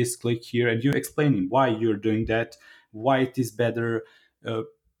 do this, click here, and you explain him why you're doing that, why it is better. Uh,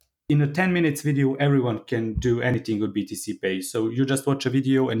 in a 10 minutes video, everyone can do anything with BTC Pay. So you just watch a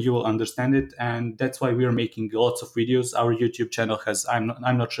video and you will understand it. And that's why we're making lots of videos. Our YouTube channel has, I'm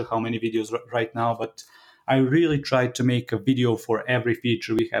not sure how many videos right now, but I really try to make a video for every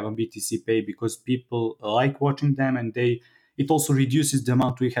feature we have on BTC Pay because people like watching them and it also reduces the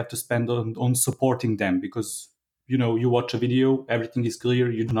amount we have to spend on supporting them because you watch a video, everything is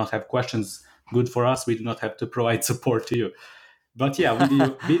clear, you do not have questions. Good for us, we do not have to provide support to you. But yeah,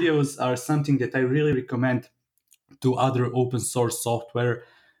 videos are something that I really recommend to other open source software,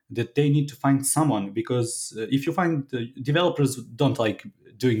 that they need to find someone, because if you find developers don't like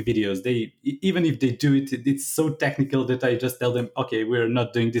doing videos, even if they do it, it's so technical that I just tell them, okay, we're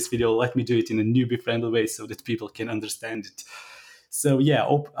not doing this video, let me do it in a newbie friendly way so that people can understand it. So yeah,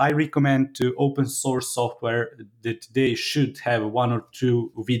 I recommend to open source software that they should have one or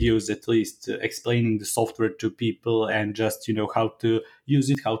two videos at least explaining the software to people and just how to use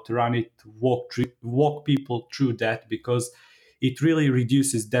it, how to run it, walk people through that, because it really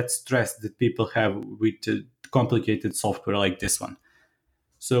reduces that stress that people have with complicated software like this one.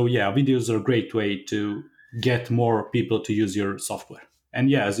 So yeah, videos are a great way to get more people to use your software. And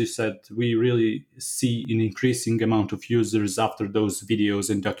yeah, as you said, we really see an increasing amount of users after those videos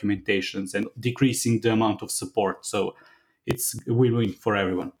and documentations and decreasing the amount of support. So it's a win-win for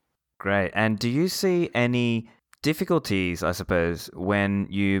everyone. Great. And do you see any difficulties, I suppose, when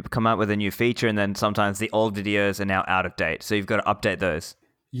you come up with a new feature and then sometimes the old videos are now out of date? So you've got to update those.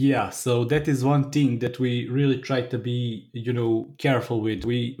 Yeah, so that is one thing that we really try to be, careful with.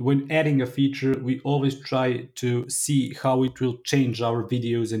 When adding a feature, we always try to see how it will change our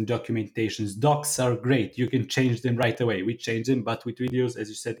videos and documentations. Docs are great. You can change them right away. We change them, but with videos, as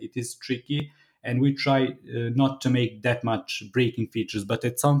you said, it is tricky. And we try not to make that much breaking features. But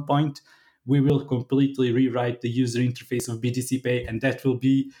at some point, we will completely rewrite the user interface of BTC Pay, and that will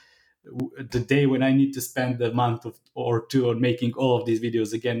be the day when I need to spend a month or two on making all of these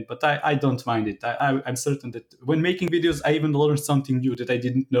videos again. But I don't mind it. I'm certain that when making videos, I even learn something new that I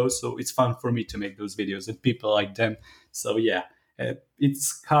didn't know. So it's fun for me to make those videos and people like them. So yeah,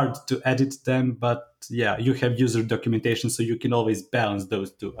 it's hard to edit them, but yeah, you have user documentation, so you can always balance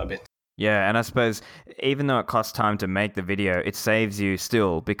those two a bit. Yeah, and I suppose even though it costs time to make the video, it saves you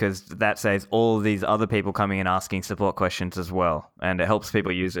still because that saves all these other people coming and asking support questions as well, and it helps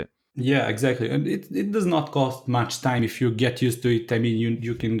people use it. Yeah, exactly. And it does not cost much time if you get used to it. I mean,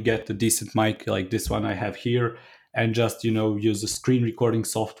 you can get a decent mic like this one I have here and just, use a screen recording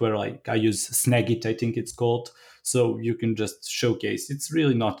software. Like I use Snagit, I think it's called. So you can just showcase. It's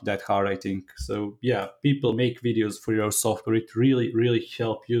really not that hard, I think. So yeah, people make videos for your software. It really, really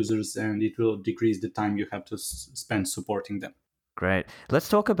help users and it will decrease the time you have to spend supporting them. Great. Let's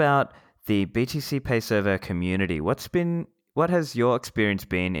talk about the BTC Pay Server community. What has your experience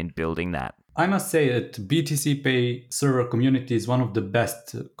been in building that? I must say that BTC Pay server community is one of the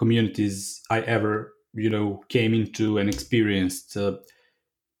best communities I ever, came into and experienced.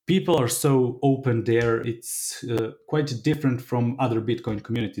 People are so open there. It's quite different from other Bitcoin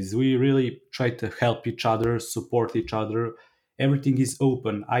communities. We really try to help each other, support each other. Everything is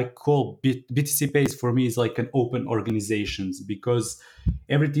open. I call BTC Pays for me is like an open organizations because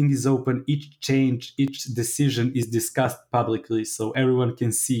everything is open. Each change, each decision is discussed publicly, so everyone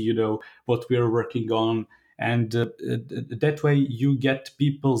can see, what we are working on, and that way you get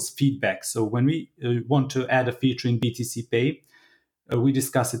people's feedback. So when we want to add a feature in BTC Pay, we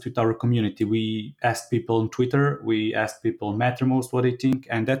discuss it with our community. We ask people on Twitter, we ask people on Mattermost what they think,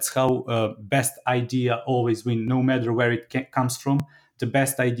 and that's how best idea always win, no matter where it comes from. The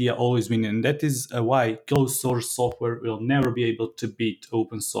best idea always win, and that is why closed source software will never be able to beat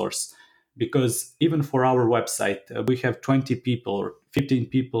open source. Because even for our website, we have 20 people or 15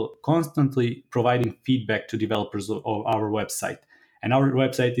 people constantly providing feedback to developers of our website, and our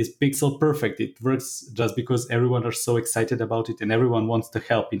website is pixel perfect. It works just because everyone are so excited about it and everyone wants to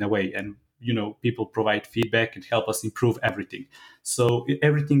help in a way. And people provide feedback and help us improve everything. So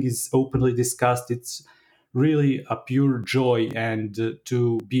everything is openly discussed. It's really a pure joy and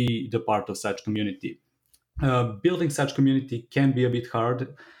to be the part of such community. Building such community can be a bit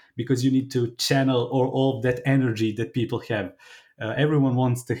hard because you need to channel all of that energy that people have. Everyone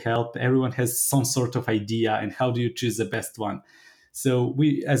wants to help. Everyone has some sort of idea, and how do you choose the best one? So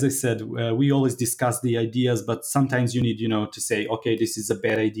we, as I said, we always discuss the ideas, but sometimes you need, to say, okay, this is a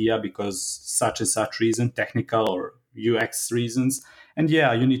bad idea because such and such reason, technical or UX reasons, and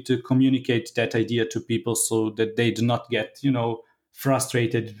yeah, you need to communicate that idea to people so that they do not get,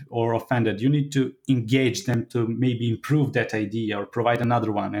 frustrated or offended. You need to engage them to maybe improve that idea or provide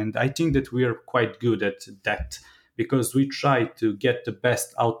another one. And I think that we are quite good at that because we try to get the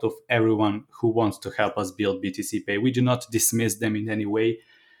best out of everyone who wants to help us build BTC Pay. We do not dismiss them in any way.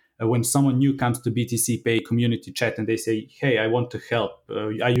 When someone new comes to BTC Pay community chat and they say, hey, I want to help,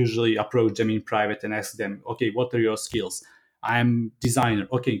 I usually approach them in private and ask them, okay, what are your skills? I'm designer.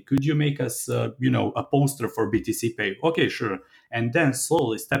 Okay, could you make us, a poster for BTC Pay? Okay, sure. And then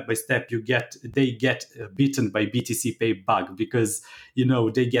slowly, step by step, they get bitten by BTC Pay bug because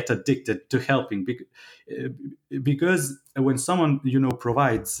they get addicted to helping. Because when someone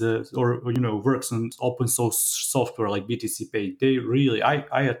provides or works on open source software like BTC Pay, they really,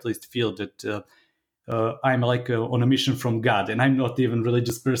 I at least feel that. I'm like on a mission from God, and I'm not even a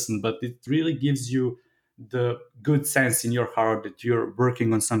religious person, but it really gives you the good sense in your heart that you're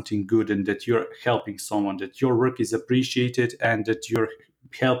working on something good and that you're helping someone, that your work is appreciated, and that you're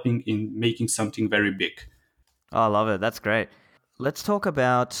helping in making something very big. Oh, I love it. That's great. Let's talk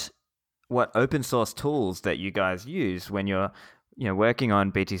about what open source tools that you guys use when you're working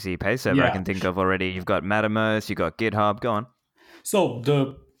on BTC Pay Server. I Yeah. can think of already. You've got Mattermost, you've got GitHub. Go on. So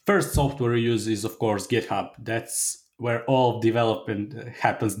the first software we use is, of course, GitHub. That's where all development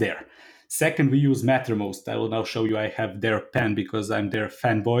happens there. Second, we use Mattermost. I will now show you. I have their pen because I'm their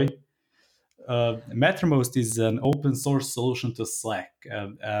fanboy. Mattermost is an open source solution to Slack.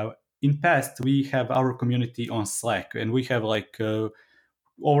 In past, we have our community on Slack, and we have like over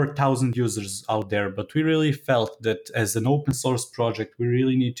 1,000 users out there. But we really felt that as an open source project, we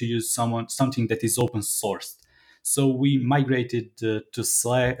really need to use something that is open sourced. So we migrated to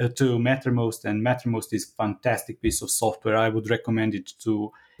Slack, to Mattermost, and Mattermost is a fantastic piece of software. I would recommend it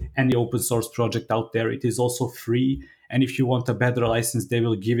to any open source project out there. It is also free, and if you want a better license, they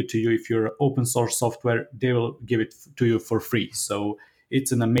will give it to you. If you're open source software, they will give it to you for free. So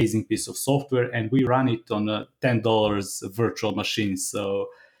it's an amazing piece of software, and we run it on a $10 virtual machine. So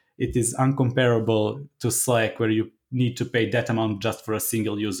it is uncomparable to Slack, where you need to pay that amount just for a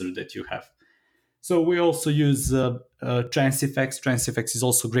single user that you have. So we also use Transifex. Transifex is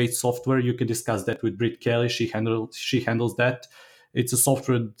also great software. You can discuss that with Britt Kelly. She handles that. It's a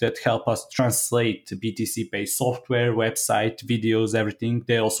software that help us translate BTC Pay software, website, videos, everything.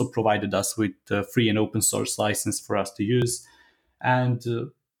 They also provided us with free and open source license for us to use. And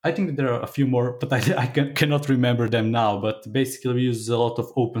I think that there are a few more, but I cannot remember them now. But basically, we use a lot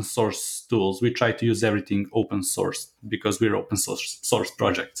of open source tools. We try to use everything open source because we're open source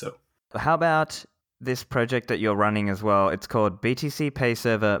project. So How about this project that you're running as well? It's called BTC Pay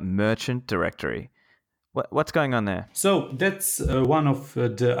Server Merchant Directory. What's going on there? So that's one of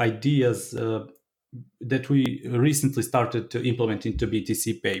the ideas that we recently started to implement into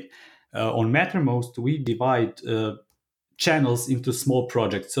BTC Pay. On Mattermost, we divide channels into small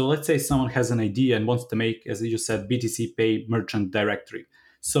projects. So let's say someone has an idea and wants to make, as you said, BTC Pay Merchant Directory.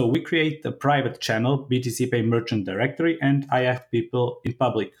 So we create a private channel, BTC Pay Merchant Directory, and I ask people in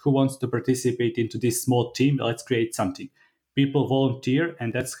public who wants to participate into this small team. Let's create something. People volunteer,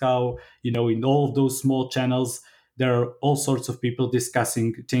 and that's how, in all of those small channels, there are all sorts of people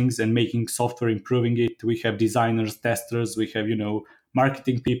discussing things and making software, improving it. We have designers, testers, we have,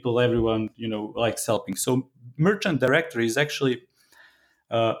 marketing people, everyone, likes helping. So Merchant Directory is actually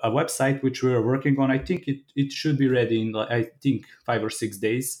a website which we are working on. I think it should be ready in, I think, 5 or 6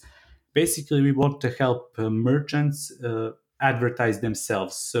 days. Basically, we want to help merchants advertise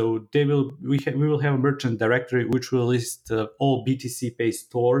themselves. So we will have a merchant directory which will list all BTC Pay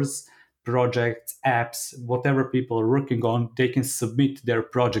stores projects, apps, whatever people are working on, they can submit their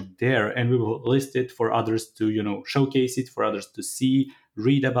project there, and we will list it for others to, showcase it for others to see,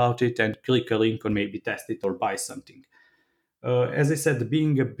 read about it, and click a link or maybe test it or buy something. As I said,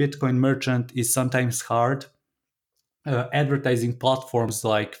 being a Bitcoin merchant is sometimes hard. Advertising platforms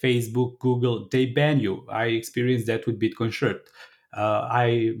like Facebook, Google, they ban you. I experienced that with Bitcoin Shirt.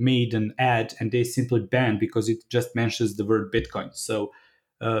 I made an ad and they simply banned because it just mentions the word Bitcoin. So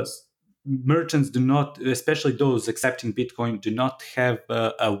uh, merchants do not, especially those accepting Bitcoin, do not have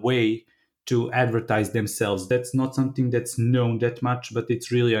a way to advertise themselves. That's not something that's known that much, but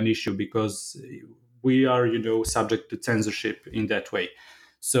it's really an issue because we are, subject to censorship in that way.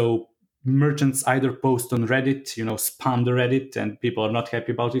 So merchants either post on Reddit, spam the Reddit, and people are not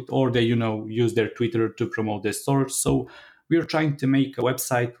happy about it, or they, use their Twitter to promote their stores. So we're trying to make a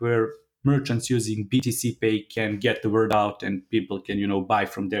website where merchants using BTC Pay can get the word out and people can, buy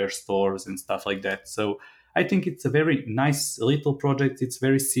from their stores and stuff like that. So I think it's a very nice little project. It's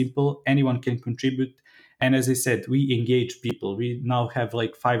very simple. Anyone can contribute. And as I said, we engage people. We now have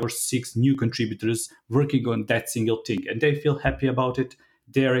like 5 or 6 new contributors working on that single thing, and they feel happy about it.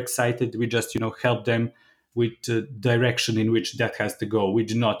 They're excited. We just, help them with the direction in which that has to go. We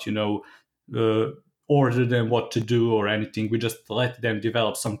do not, order them what to do or anything. We just let them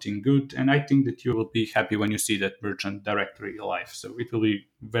develop something good. And I think that you will be happy when you see that merchant directory live. So it will be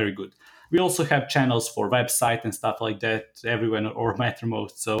very good. We also have channels for website and stuff like that, everywhere or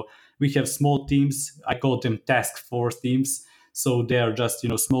Mattermost. So we have small teams. I call them task force teams. So they are just,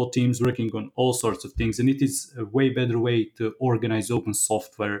 small teams working on all sorts of things. And it is a way better way to organize open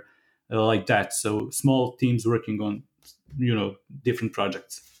software like that. So small teams working on, different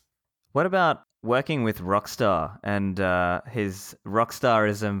projects. What about working with Rockstar and his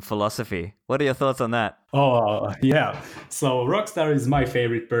Rockstarism philosophy? What are your thoughts on that? Oh, yeah. So Rockstar is my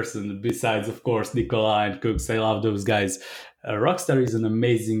favorite person, besides, of course, Nicola and Cooks. I love those guys. Rockstar is an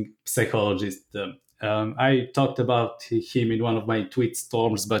amazing psychologist. I talked about him in one of my tweet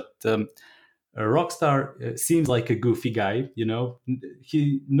storms, but Rockstar seems like a goofy guy.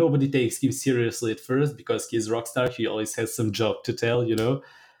 Nobody takes him seriously at first because he's Rockstar. He always has some joke to tell.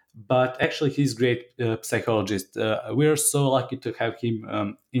 But actually he's great psychologist. We are so lucky to have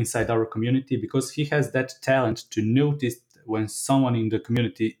him inside our community because he has that talent to notice when someone in the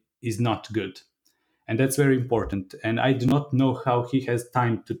community is not good, and that's very important. And I do not know how he has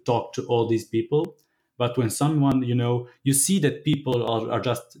time to talk to all these people, but when someone, you see that people are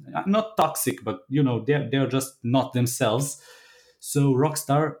just not toxic, but they're just not themselves. So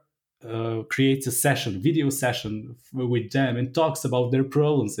Rockstar creates a video session with them and talks about their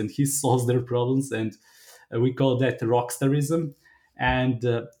problems, and he solves their problems, and we call that rockstarism. And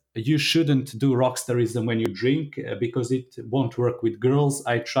you shouldn't do rockstarism when you drink because it won't work with girls.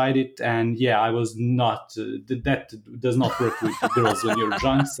 I tried it, and yeah, I was not that does not work with girls when you're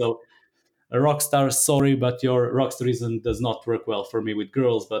drunk. So a rock star, sorry, but your rockstarism does not work well for me with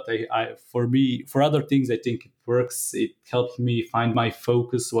girls. But for other things, I think it works. It helps me find my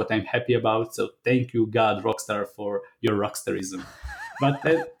focus, what I'm happy about. So thank you, God, Rockstar, for your rockstarism. But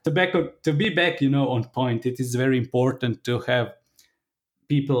to be back, on point, it is very important to have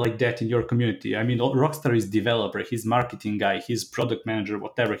people like that in your community. I mean, Rockstar is developer, he's marketing guy, he's product manager,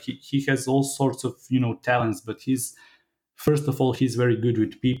 whatever. He has all sorts of talents, but first of all, he's very good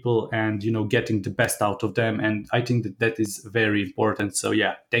with people and getting the best out of them, and I think that is very important. So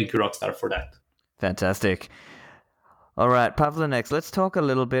yeah, thank you, Rockstar, for that. Fantastic. All right, Pavlonex, let's talk a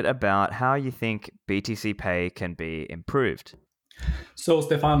little bit about how you think BTC Pay can be improved. So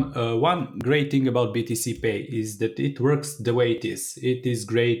Stefan, one great thing about BTC Pay is that it works the way it is. It is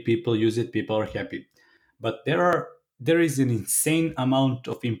great, people use it, people are happy, but there is an insane amount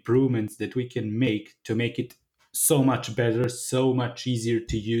of improvements that we can make to make it so much better, so much easier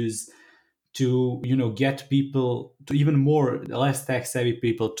to use, to get people, to even more less tech savvy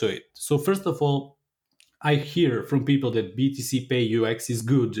people to it. So first of all, I hear from people that BTC Pay UX is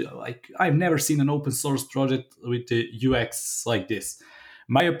good. Like, I've never seen an open source project with the UX like this.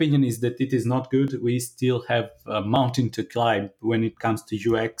 My opinion is that it is not good. We still have a mountain to climb when it comes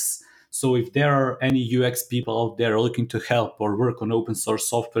to UX. So if there are any UX people out there looking to help or work on open source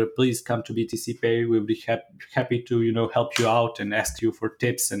software, please come to BTC Pay. We'll be happy to help you out and ask you for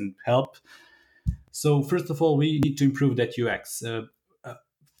tips and help. So first of all, we need to improve that UX.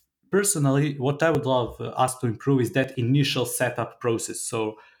 Personally, what I would love us to improve is that initial setup process.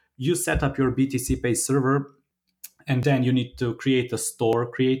 So you set up your BTC Pay server, and then you need to create a store,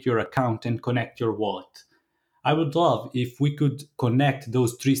 create your account, and connect your wallet. I would love if we could connect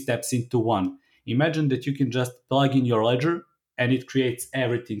those 3 steps into one. Imagine that you can just plug in your ledger and it creates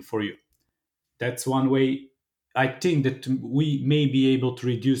everything for you. That's one way. I think that we may be able to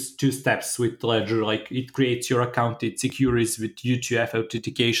reduce two steps with Ledger. Like it creates your account, it secures with U2F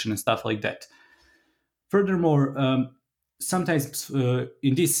authentication and stuff like that. Furthermore, sometimes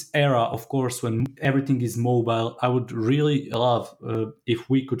in this era, of course, when everything is mobile, I would really love if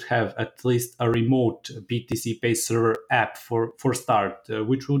we could have at least a remote BTC Pay server app for start,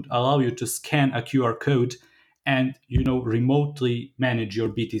 which would allow you to scan a QR code and remotely manage your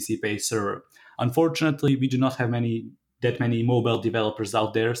BTC Pay server. Unfortunately, we do not have that many mobile developers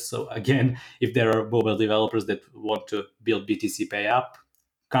out there. So again, if there are mobile developers that want to build BTC Pay app,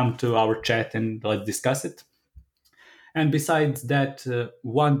 come to our chat and let's discuss it. And besides that,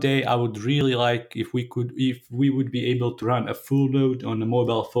 one day I would really like if we would be able to run a full node on a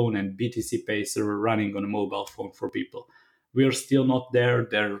mobile phone and BTC Pay server running on a mobile phone for people. We are still not there.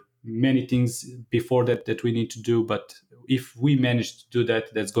 There are many things before that we need to do, but if we manage to do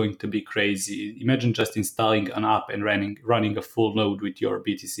that, that's going to be crazy. Imagine just installing an app and running a full node with your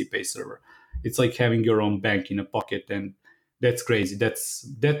BTC Pay server. It's like having your own bank in a pocket, and that's crazy.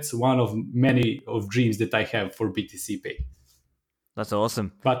 That's one of many of dreams that I have for BTC Pay. That's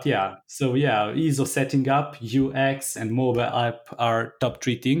awesome. But yeah, so yeah, ease of setting up, UX, and mobile app are top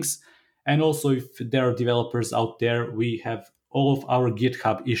three things. And also, if there are developers out there, we have all of our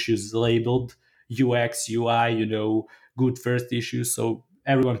GitHub issues labeled UX, UI, good first issues. So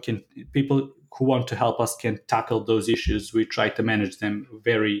people who want to help us can tackle those issues. We try to manage them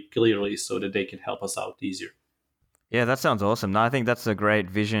very clearly so that they can help us out easier. Yeah, that sounds awesome. No, I think that's a great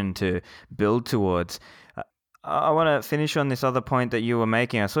vision to build towards. I want to finish on this other point that you were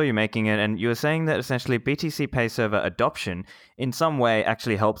making. I saw you making it, and you were saying that essentially BTC Pay Server adoption in some way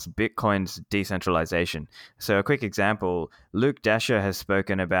actually helps Bitcoin's decentralization. So a quick example, Luke Dasher has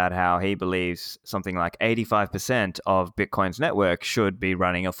spoken about how he believes something like 85% of Bitcoin's network should be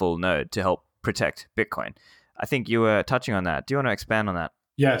running a full node to help protect Bitcoin. I think you were touching on that. Do you want to expand on that?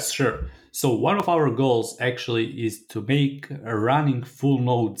 Yes, sure. So one of our goals actually is to make running full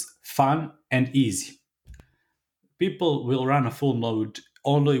nodes fun and easy. People will run a full node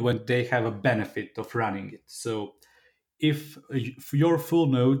only when they have a benefit of running it. So if your full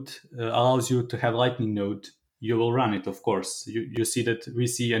node allows you to have Lightning node, you will run it, of course. You see that we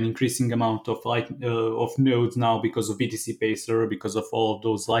see an increasing amount of of nodes now because of BTC Pay Server, because of all of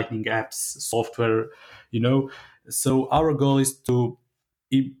those Lightning apps, software, So our goal is to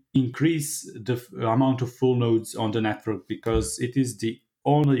increase the amount of full nodes on the network, because it is the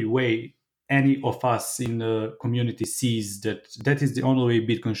only way any of us in the community sees that is the only way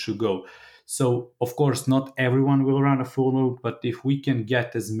Bitcoin should go. So, of course, not everyone will run a full node, but if we can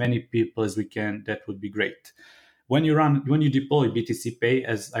get as many people as we can, that would be great. When you deploy BTC Pay,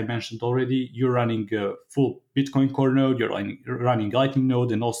 as I mentioned already, you're running a full Bitcoin Core node, you're running Lightning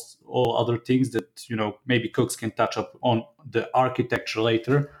node, and also all other things that maybe Cooks can touch up on the architecture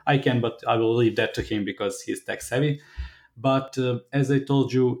later. I can, but I will leave that to him because he's tech savvy. But as I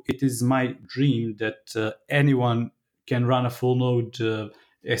told you, it is my dream that anyone can run a full node,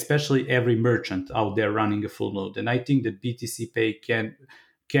 especially every merchant out there running a full node. And I think that BTC Pay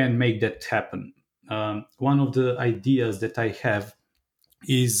can make that happen. One of the ideas that I have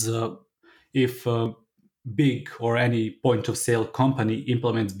is if big or any point of sale company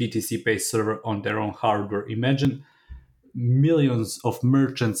implements BTC Pay server on their own hardware. Imagine millions of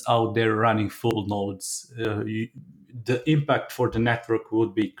merchants out there running full nodes. The impact for the network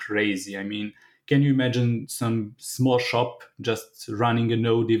would be crazy. I mean, can you imagine some small shop just running a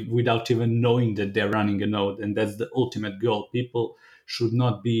node without even knowing that they're running a node? And that's the ultimate goal. People should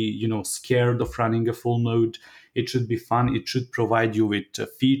not be, scared of running a full node. It should be fun. It should provide you with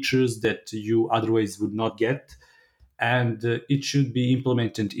features that you otherwise would not get. And it should be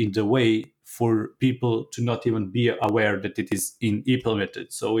implemented in the way for people to not even be aware that it is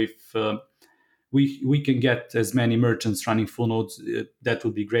implemented. So if we can get as many merchants running full nodes, that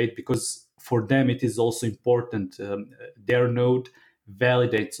would be great, because for them it is also important. Their node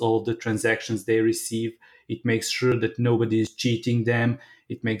validates all the transactions they receive. It makes sure that nobody is cheating them.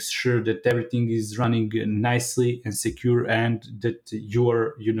 It makes sure that everything is running nicely and secure, and that you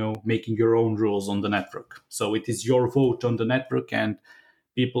are, making your own rules on the network. So it is your vote on the network, and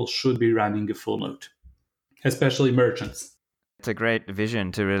people should be running a full node, especially merchants. It's a great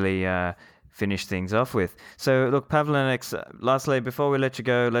vision to really finish things off with. So, look, Pavlineks, lastly, before we let you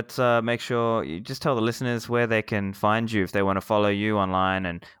go, let's make sure you just tell the listeners where they can find you if they want to follow you online,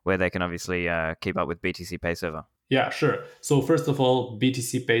 and where they can obviously keep up with BTC Pay Server. Yeah, sure. So first of all,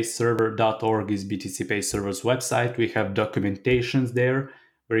 btcpayserver.org is BTC Pay Server's website. We have documentations there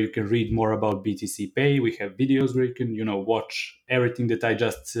where you can read more about BTC Pay. We have videos where you can, watch everything that I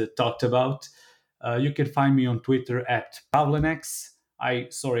just talked about. You can find me on Twitter at Pavlenex. I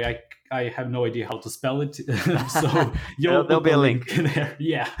have no idea how to spell it, so you'll There'll put be the a link link. there.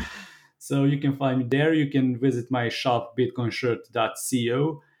 Yeah, so you can find me there. You can visit my shop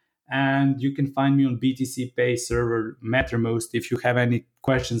bitcoinshirt.co, and you can find me on BTC Pay server Mattermost. If you have any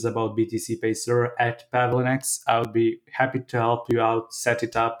questions about BTC Pay server at Pavlenex, I'll be happy to help you out, set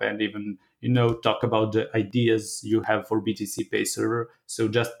it up, and even talk about the ideas you have for BTC Pay server. So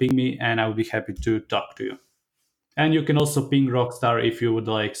just ping me, and I'll be happy to talk to you. And you can also ping Rockstar if you would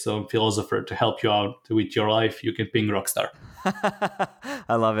like some philosopher to help you out with your life. You can ping Rockstar.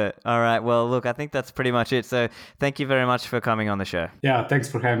 I love it. All right. Well, look, I think that's pretty much it. So thank you very much for coming on the show. Yeah, thanks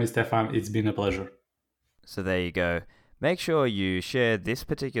for having me, Stefan. It's been a pleasure. So there you go. Make sure you share this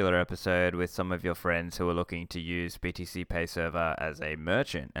particular episode with some of your friends who are looking to use BTC Pay Server as a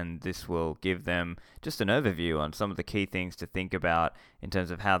merchant, and this will give them just an overview on some of the key things to think about in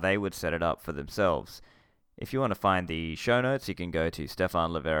terms of how they would set it up for themselves. If you want to find the show notes, you can go to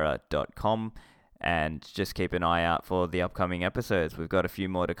stefanlivera.com and just keep an eye out for the upcoming episodes. We've got a few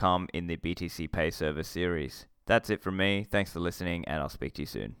more to come in the BTC Pay Server series. That's it from me. Thanks for listening, and I'll speak to you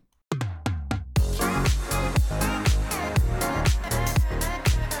soon.